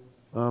do.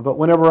 But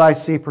whenever I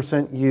see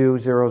percent U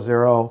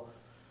 00,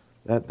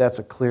 that's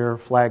a clear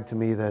flag to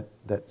me that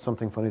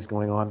something funny is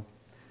going on.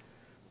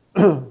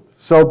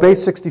 So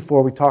base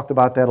 64, we talked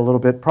about that a little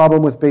bit.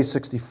 Problem with base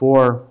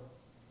 64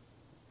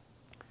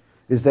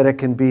 is that it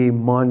can be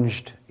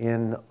munged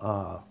in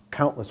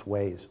countless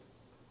ways.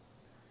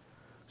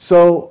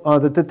 So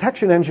the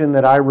detection engine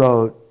that I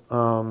wrote,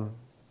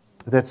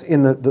 that's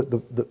in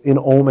in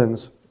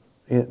Omens,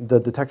 in the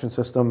detection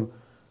system,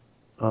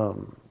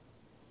 the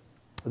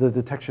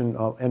detection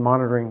and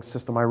monitoring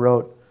system I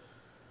wrote,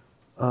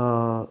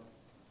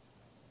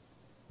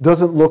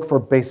 doesn't look for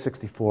base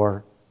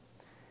 64.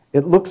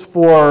 It looks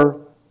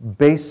for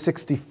base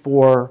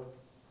 64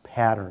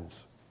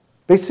 patterns.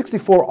 Base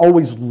 64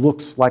 always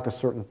looks like a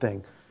certain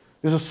thing.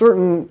 There's a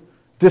certain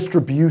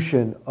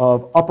distribution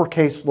of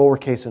uppercase,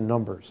 lowercase, and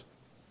numbers.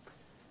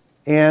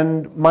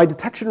 And my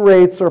detection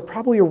rates are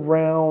probably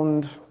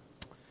around,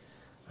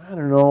 I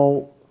don't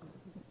know,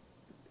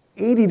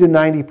 80 to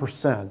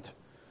 90%.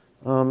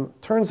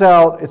 Turns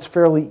out it's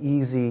fairly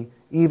easy,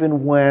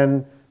 even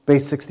when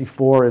base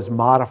 64 is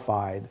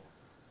modified,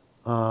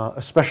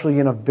 especially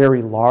in a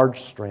very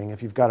large string.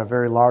 If you've got a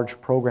very large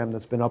program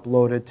that's been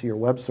uploaded to your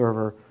web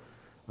server,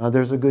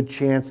 there's a good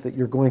chance that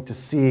you're going to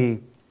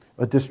see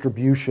a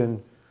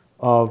distribution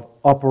of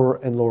upper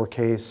and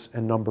lowercase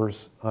and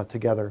numbers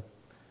together.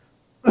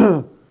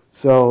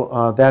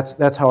 So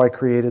that's how I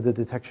created the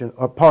detection,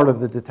 part of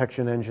the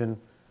detection engine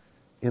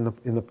in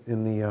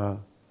the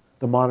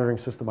monitoring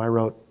system I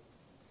wrote.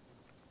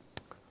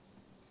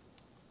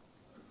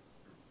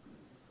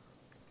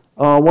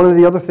 One of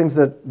the other things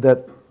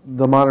that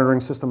the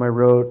monitoring system I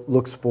wrote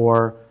looks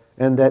for,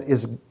 and that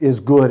is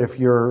good if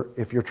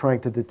you're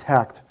trying to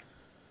detect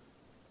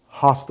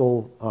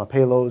hostile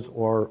payloads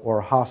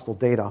or hostile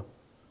data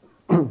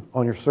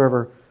on your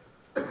server,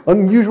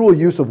 unusual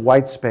use of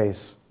white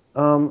space.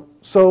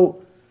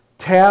 So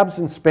tabs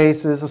and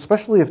spaces,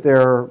 especially if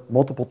there are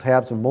multiple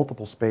tabs and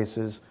multiple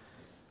spaces,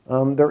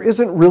 There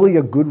isn't really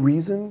a good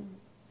reason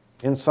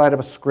inside of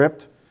a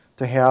script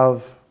to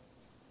have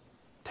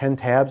 10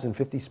 tabs and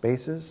 50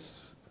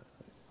 spaces.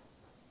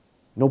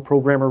 No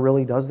programmer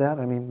really does that.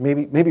 I mean,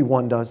 maybe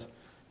one does.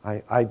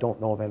 I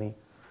don't know of any.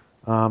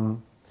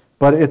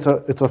 But it's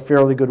a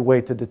fairly good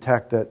way to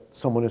detect that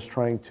someone is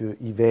trying to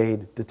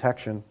evade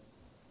detection.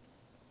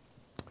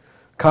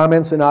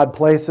 Comments in odd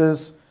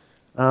places.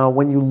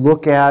 When you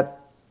look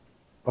at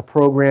a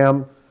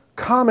program,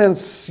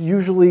 comments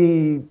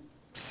usually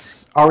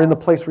are in the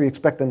place where you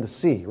expect them to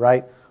see,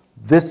 right?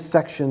 This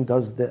section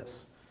does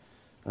this.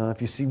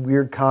 If you see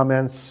weird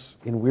comments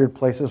in weird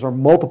places or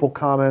multiple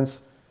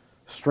comments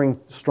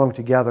strung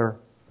together,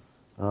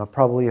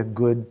 probably a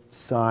good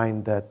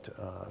sign that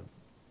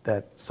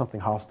that something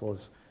hostile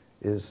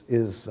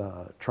is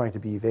trying to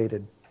be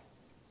evaded.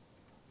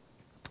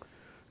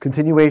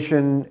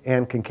 Continuation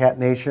and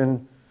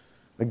concatenation,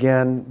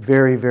 again,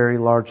 very, very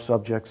large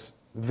subjects,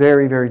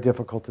 very, very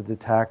difficult to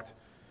detect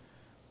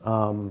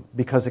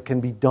because it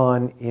can be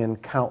done in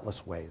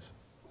countless ways.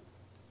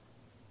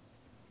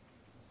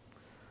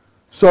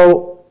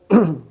 So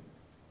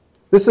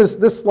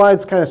this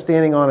slide's kind of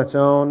standing on its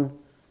own.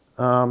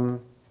 I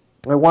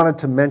wanted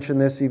to mention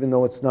this even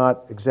though it's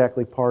not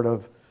exactly part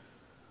of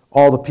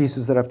all the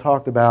pieces that I've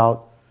talked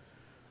about.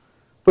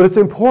 But it's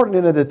important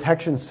in a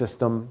detection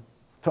system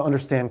to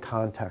understand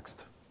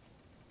context.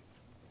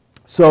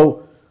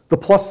 So the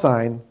plus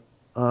sign,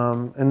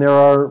 and there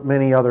are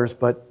many others,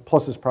 but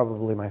plus is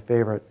probably my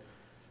favorite.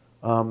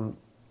 In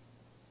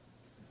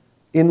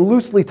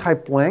loosely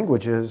typed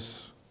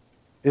languages,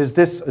 is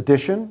this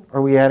addition?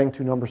 Are we adding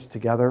two numbers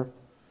together?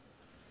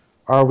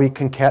 Are we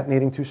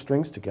concatenating two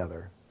strings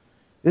together?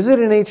 Is it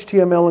an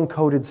HTML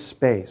encoded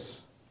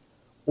space?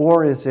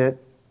 Or is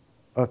it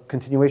a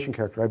continuation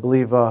character? I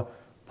believe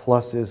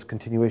plus is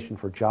continuation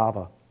for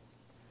Java.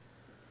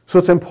 So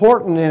it's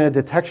important in a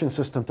detection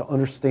system to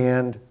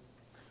understand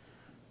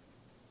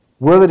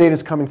where the data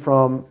is coming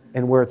from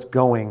and where it's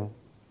going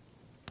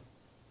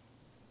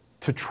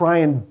to try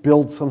and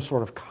build some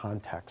sort of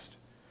context.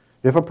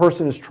 If a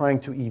person is trying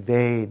to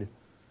evade,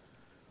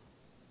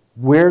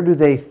 where do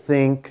they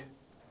think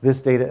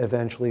this data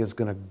eventually is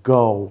going to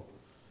go,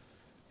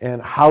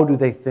 and how do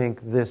they think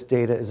this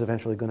data is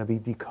eventually going to be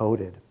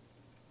decoded?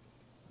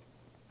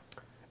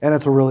 And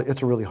it's a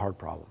really hard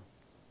problem.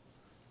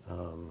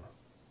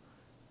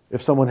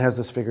 If someone has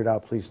this figured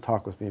out, please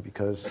talk with me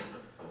because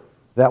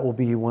that will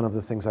be one of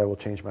the things I will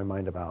change my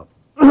mind about.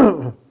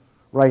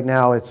 Right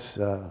now, it's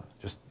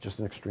just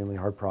an extremely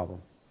hard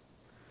problem.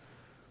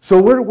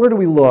 So where do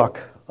we look?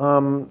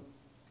 I'm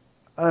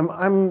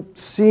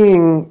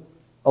seeing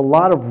a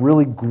lot of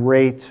really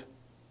great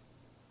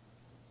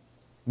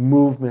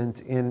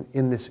movement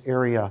in this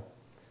area,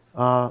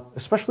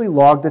 especially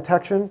log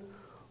detection.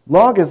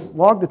 Log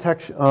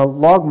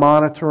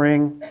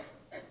monitoring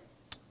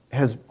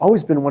has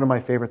always been one of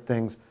my favorite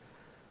things.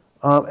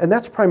 And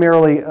that's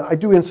primarily, I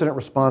do incident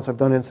response. I've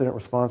done incident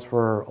response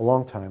for a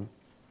long time.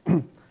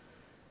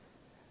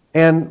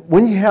 And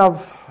when you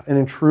have an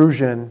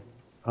intrusion,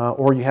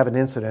 or you have an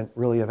incident,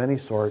 really of any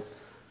sort,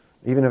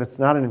 even if it's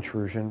not an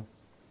intrusion,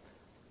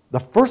 the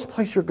first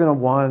place you're going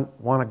to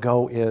want to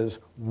go is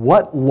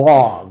what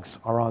logs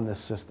are on this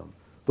system.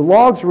 The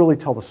logs really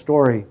tell the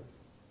story.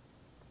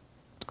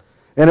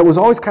 And it was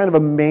always kind of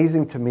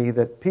amazing to me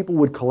that people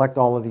would collect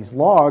all of these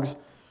logs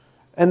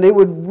and they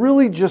would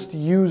really just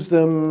use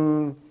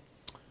them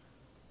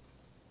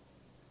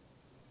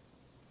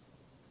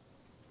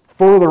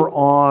further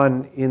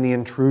on in the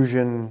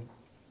intrusion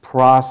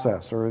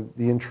process or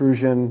the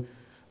intrusion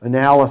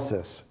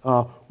analysis.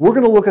 We're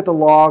going to look at the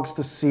logs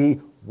to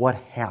see what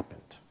happened.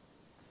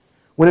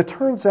 When it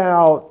turns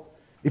out,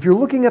 if you're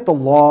looking at the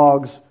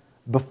logs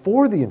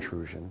before the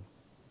intrusion,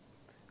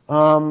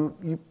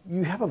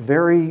 you have a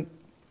very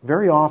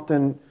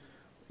often,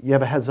 you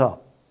have a heads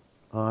up.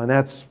 And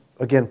that's,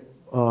 again,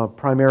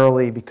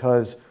 primarily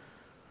because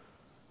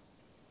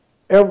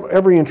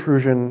every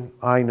intrusion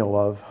I know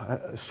of,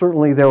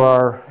 certainly there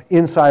are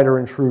insider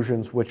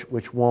intrusions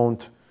which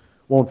won't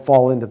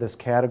fall into this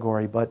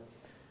category, but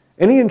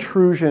any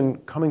intrusion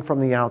coming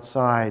from the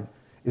outside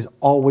is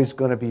always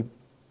going to be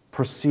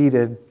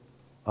preceded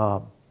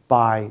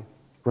by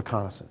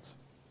reconnaissance.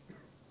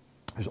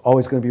 There's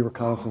always going to be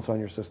reconnaissance on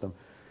your system.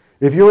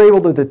 If you're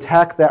able to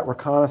detect that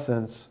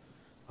reconnaissance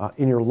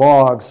in your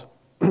logs,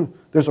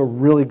 there's a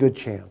really good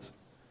chance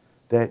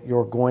that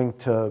you're going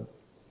to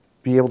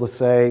be able to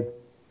say,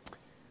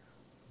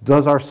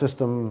 does our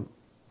system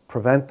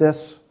prevent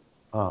this?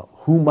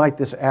 Who might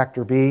this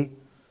actor be?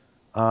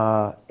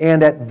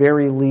 And at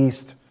very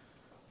least,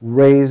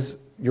 raise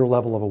your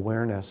level of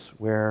awareness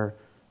where,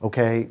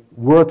 okay,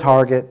 we're a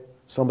target,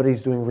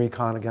 somebody's doing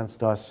recon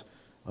against us,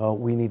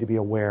 we need to be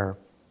aware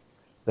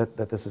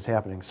that this is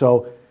happening.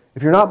 So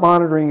if you're not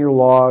monitoring your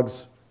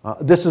logs,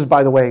 this is,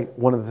 by the way,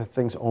 one of the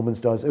things Omens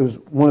does. It was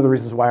one of the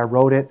reasons why I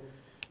wrote it,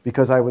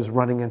 because I was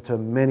running into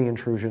many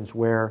intrusions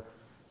where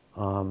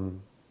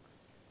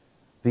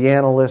the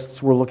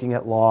analysts were looking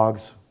at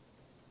logs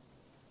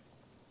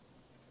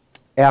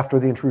after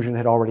the intrusion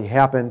had already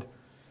happened,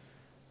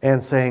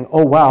 and saying,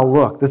 oh, wow,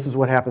 look, this is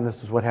what happened,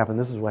 this is what happened,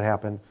 this is what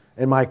happened.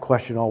 And my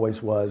question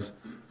always was,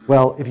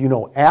 well, if you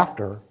know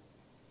after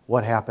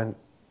what happened,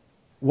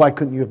 why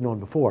couldn't you have known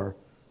before,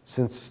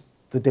 since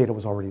the data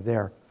was already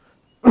there?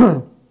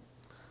 NIDS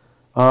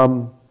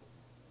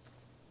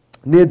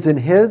and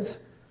HIDS,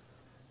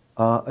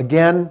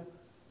 again,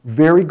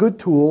 very good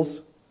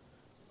tools.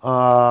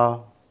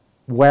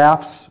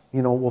 WAFs,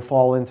 will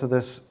fall into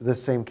this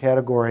same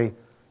category,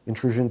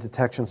 intrusion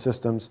detection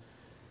systems.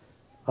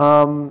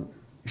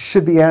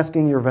 Should be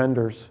asking your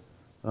vendors,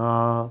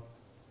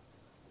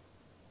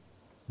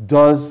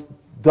 does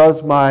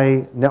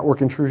my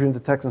network intrusion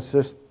detection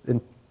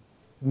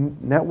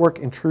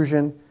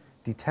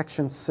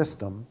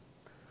system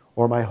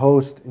or my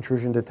host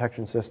intrusion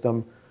detection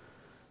system,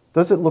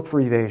 does it look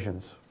for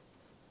evasions?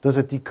 Does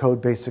it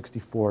decode base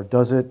 64?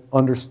 Does it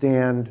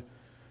understand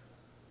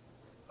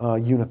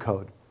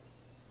Unicode?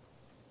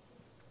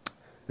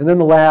 And then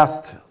the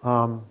last,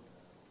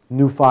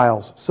 new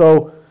files.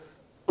 So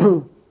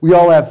we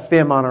all have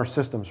FIM on our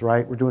systems,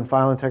 right? We're doing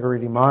file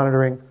integrity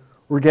monitoring.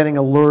 We're getting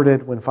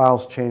alerted when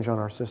files change on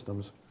our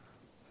systems.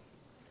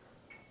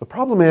 The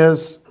problem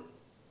is,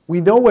 we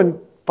know when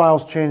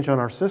files change on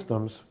our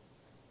systems,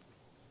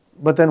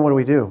 but then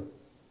what do?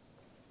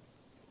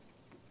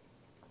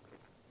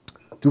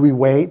 Do we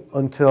wait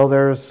until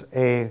there's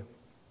an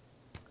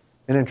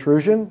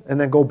intrusion and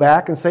then go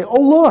back and say,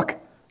 oh, look,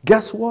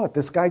 guess what?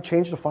 This guy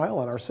changed a file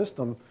on our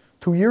system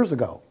 2 years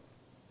ago.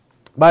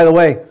 By the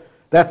way,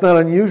 that's not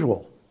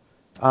unusual.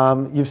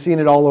 You've seen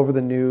it all over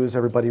the news.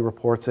 Everybody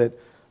reports it.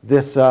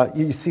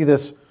 You see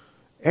this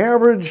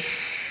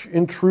average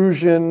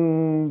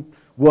intrusion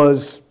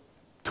was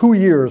 2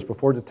 years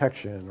before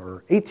detection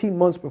or 18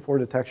 months before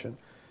detection.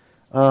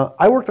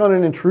 I worked on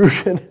an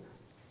intrusion.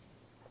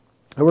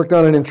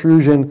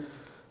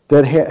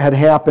 That had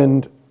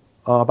happened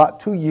about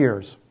 2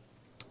 years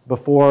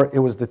before it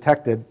was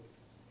detected.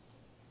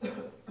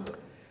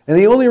 And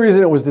the only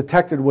reason it was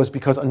detected was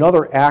because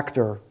another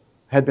actor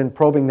had been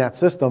probing that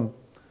system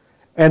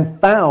and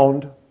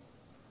found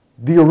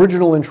the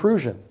original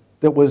intrusion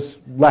that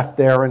was left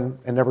there and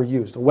never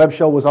used. A web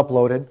shell was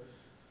uploaded.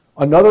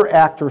 Another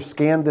actor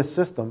scanned this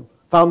system,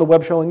 found the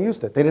web shell and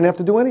used it. They didn't have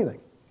to do anything.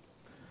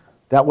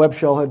 That web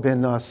shell had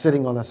been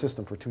sitting on the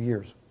system for 2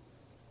 years.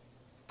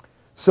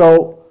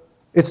 So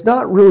it's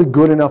not really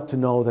good enough to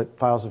know that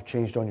files have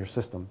changed on your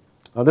system.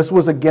 This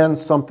was, again,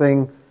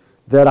 something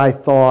that I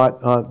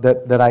thought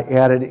that I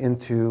added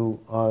into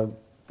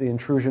the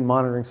intrusion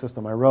monitoring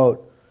system I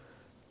wrote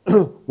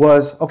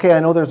was, okay, I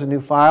know there's a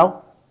new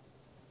file.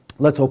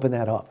 Let's open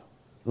that up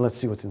and let's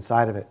see what's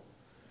inside of it.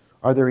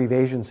 Are there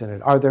evasions in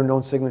it? Are there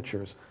known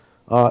signatures?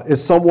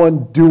 Is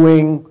someone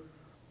doing,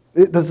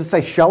 does it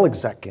say shell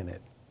exec in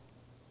it?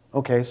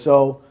 Okay,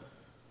 so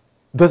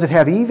does it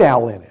have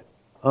eval in it?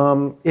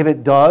 If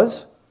it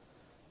does,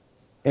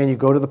 and you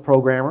go to the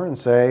programmer and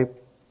say,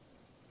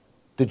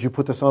 did you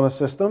put this on a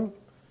system?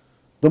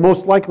 The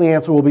most likely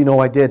answer will be, no,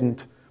 I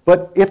didn't.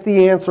 But if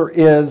the answer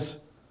is,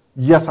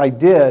 yes, I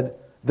did,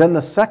 then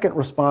the second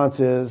response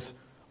is,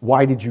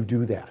 why did you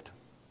do that?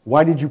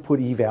 Why did you put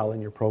eval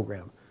in your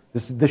program?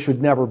 This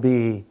should never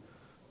be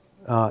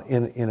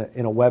in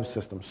a web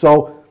system.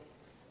 So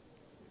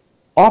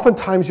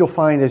oftentimes you'll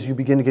find as you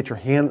begin to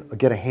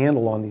get a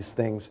handle on these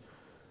things,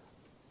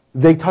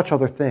 they touch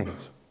other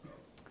things.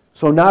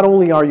 So not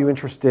only are you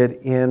interested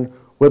in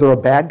whether a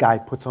bad guy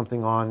put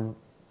something on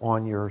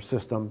your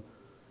system,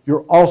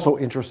 you're also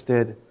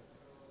interested,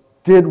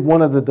 did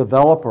one of the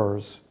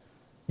developers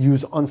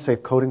use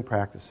unsafe coding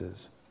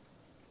practices?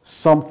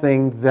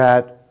 Something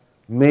that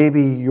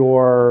maybe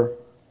your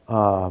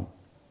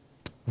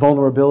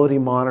vulnerability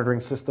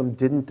monitoring system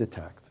didn't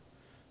detect.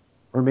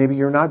 Or maybe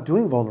you're not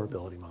doing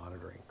vulnerability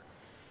monitoring.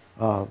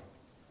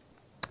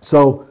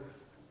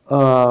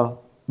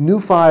 New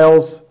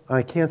files,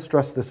 I can't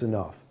stress this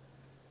enough.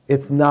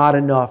 It's not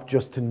enough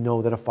just to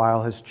know that a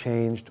file has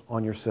changed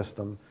on your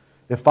system.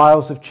 If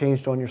files have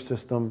changed on your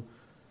system,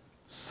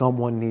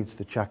 someone needs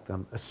to check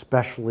them,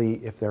 especially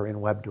if they're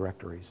in web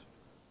directories.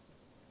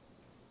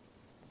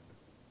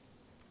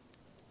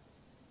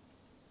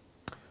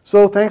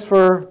 So thanks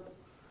for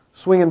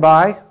swinging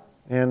by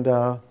and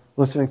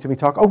listening to me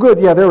talk. Oh, good.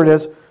 Yeah, there it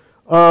is.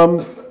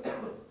 My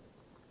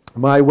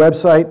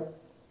website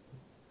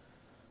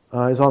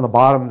is on the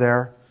bottom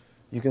there.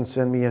 You can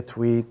send me a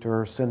tweet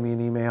or send me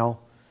an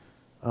email.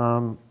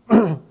 I'm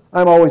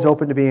always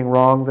open to being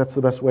wrong. That's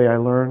the best way I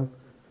learn.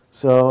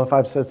 So if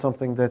I've said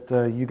something that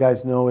you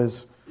guys know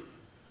is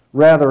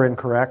rather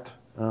incorrect,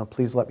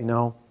 please let me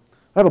know.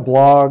 I have a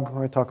blog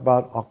where I talk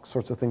about all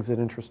sorts of things that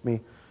interest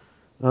me.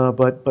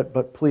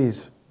 But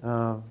please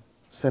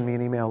send me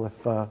an email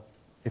if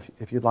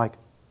you'd like.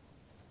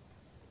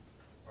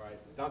 All right,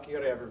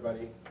 Quix0te,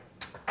 everybody.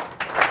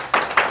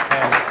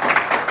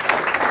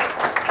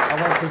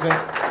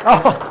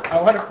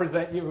 I want to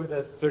present you with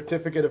a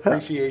certificate of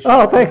appreciation.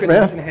 Oh, thanks,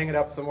 man. You can hang it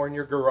up somewhere in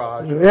your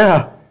garage.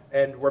 Yeah.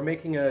 And we're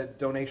making a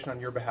donation on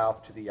your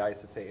behalf to the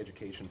ISSA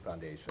Education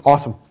Foundation.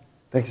 Awesome.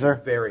 Thank you,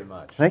 sir. Very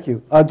much. Thank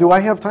you. Do I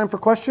have time for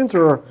questions,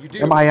 or You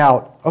do. am I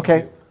out?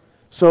 Okay.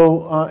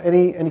 So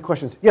any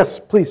questions? Yes,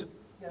 please.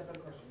 Yeah, I've got a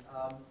question.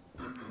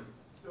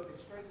 So it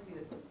strikes me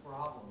that the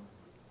problem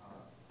with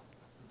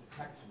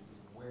detection is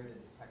where the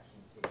detection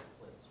takes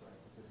place, right?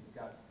 Because you've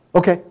got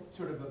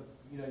sort of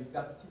you've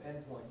got the two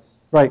endpoints.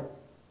 Right.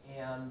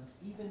 And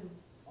even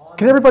on...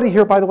 Can everybody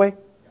hear, by the way?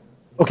 Yeah.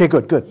 Okay,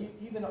 good.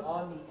 Even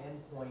on the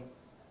endpoint,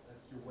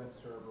 that's your web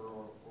server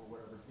or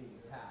whatever's being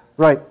attacked.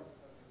 Right.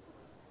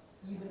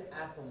 Even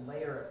at the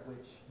layer at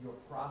which you're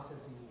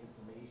processing the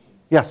information.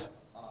 Yes.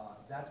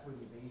 That's where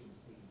the evasion is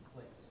taking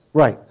place.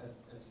 Right. As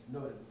you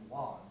noted in the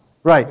logs.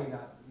 Right. May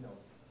not,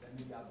 that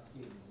may be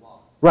obfuscated in the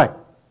logs. Right.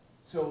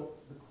 So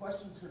the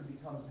question sort of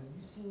becomes, have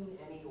you seen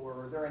any, or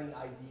are there any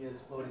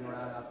ideas floating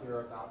around out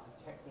there about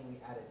detecting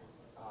at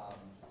a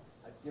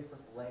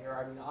different layer?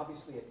 I mean,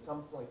 obviously at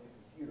some point the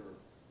computer,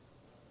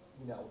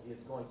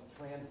 is going to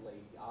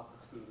translate the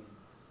obfuscated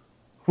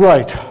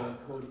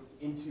code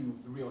into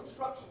the real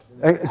instructions.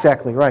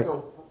 Exactly, right.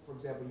 So, for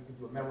example, you can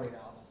do a memory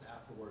analysis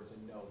afterwards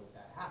and know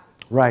that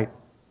happens. Right.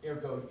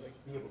 Ergo, you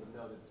should be able to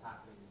know that it's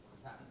happening.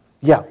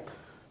 Yeah. Right?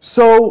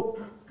 So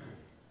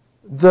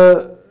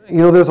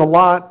there's a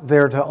lot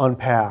there to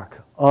unpack.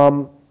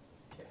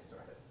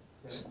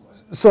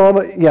 So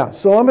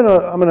I'm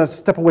gonna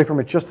step away from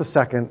it just a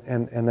second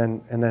and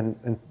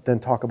then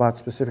talk about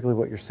specifically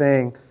what you're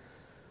saying.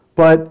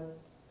 But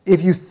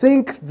if you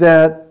think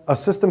that a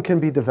system can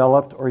be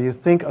developed, or you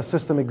think a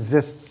system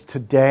exists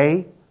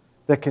today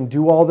that can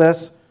do all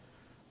this,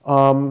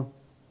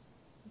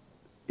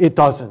 it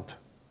doesn't.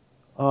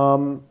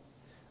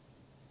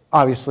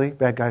 Obviously,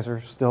 bad guys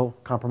are still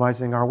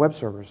compromising our web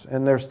servers,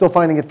 and they're still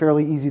finding it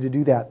fairly easy to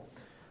do that.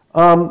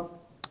 And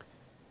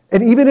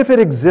even if it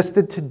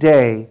existed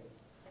today,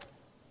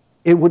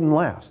 it wouldn't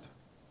last.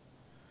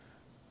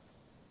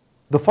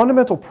 The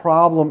fundamental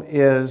problem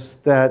is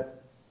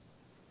that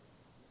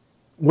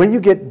when you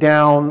get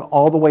down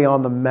all the way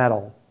on the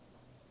metal,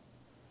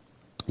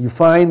 you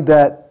find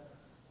that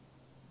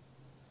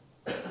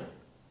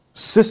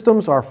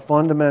systems are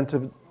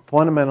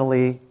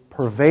fundamentally,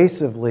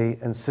 pervasively,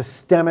 and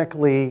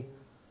systemically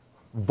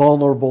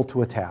vulnerable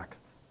to attack.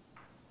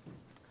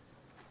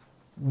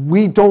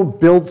 We don't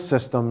build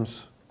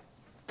systems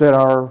that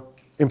are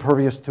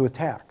impervious to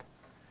attack.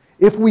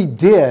 If we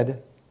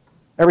did,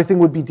 everything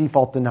would be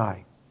default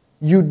deny.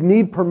 You'd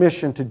need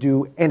permission to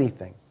do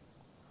anything.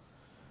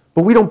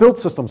 But we don't build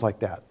systems like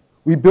that.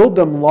 We build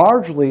them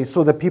largely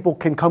so that people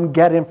can come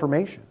get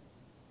information.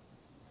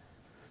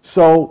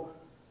 So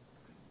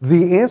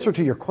the answer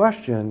to your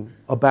question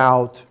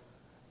about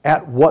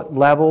at what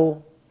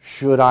level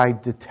should I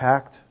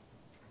detect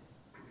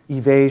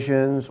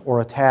evasions or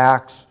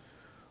attacks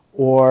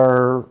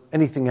or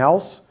anything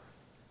else,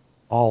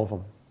 all of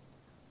them.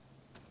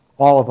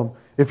 All of them.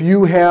 If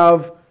you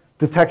have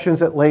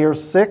detections at layer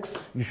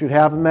 6, you should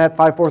have them at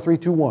 5, 4, 3,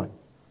 2, 1.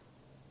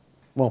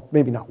 Well,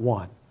 maybe not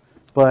 1.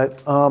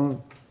 But,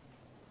 and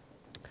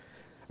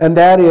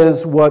that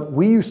is what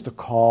we used to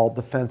call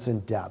defense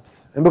in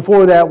depth. And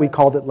before that, we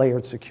called it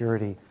layered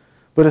security.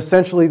 But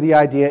essentially, the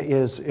idea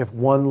is if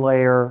one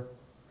layer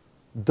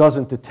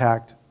doesn't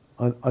detect,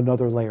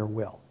 another layer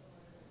will.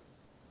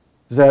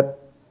 Is that?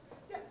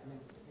 Yeah.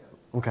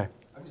 Okay.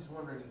 I'm just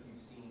wondering if you've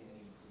seen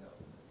any,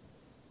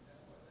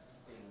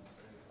 things,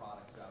 any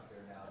products out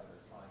there now that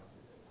are trying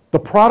to... The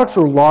products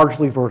are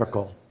largely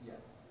vertical. Yeah.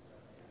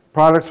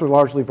 Products are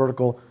largely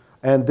vertical.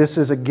 And this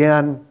is,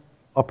 again,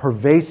 a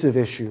pervasive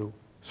issue,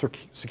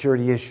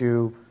 security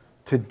issue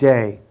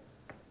today.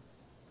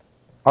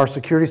 Our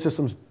security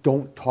systems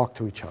don't talk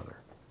to each other.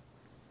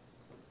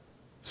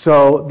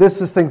 So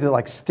this is things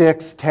like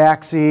Stix,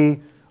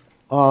 Taxi,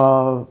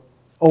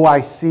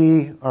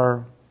 OIC,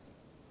 or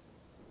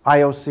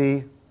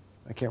IOC,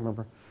 I can't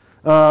remember.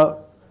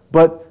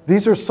 But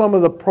these are some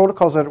of the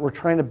protocols that we're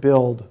trying to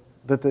build,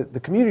 that the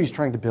community is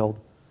trying to build,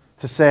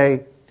 to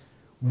say,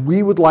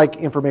 we would like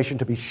information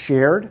to be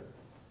shared,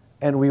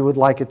 and we would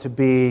like it to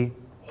be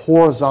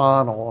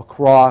horizontal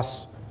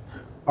across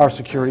our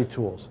security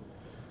tools.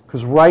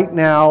 Because right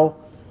now,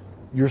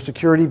 your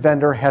security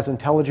vendor has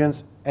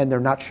intelligence, and they're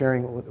not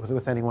sharing it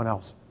with anyone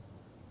else.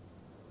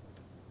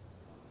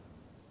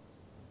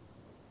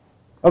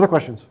 Other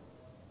questions?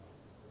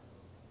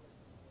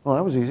 Well,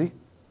 that was easy.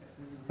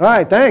 All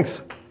right,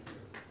 thanks.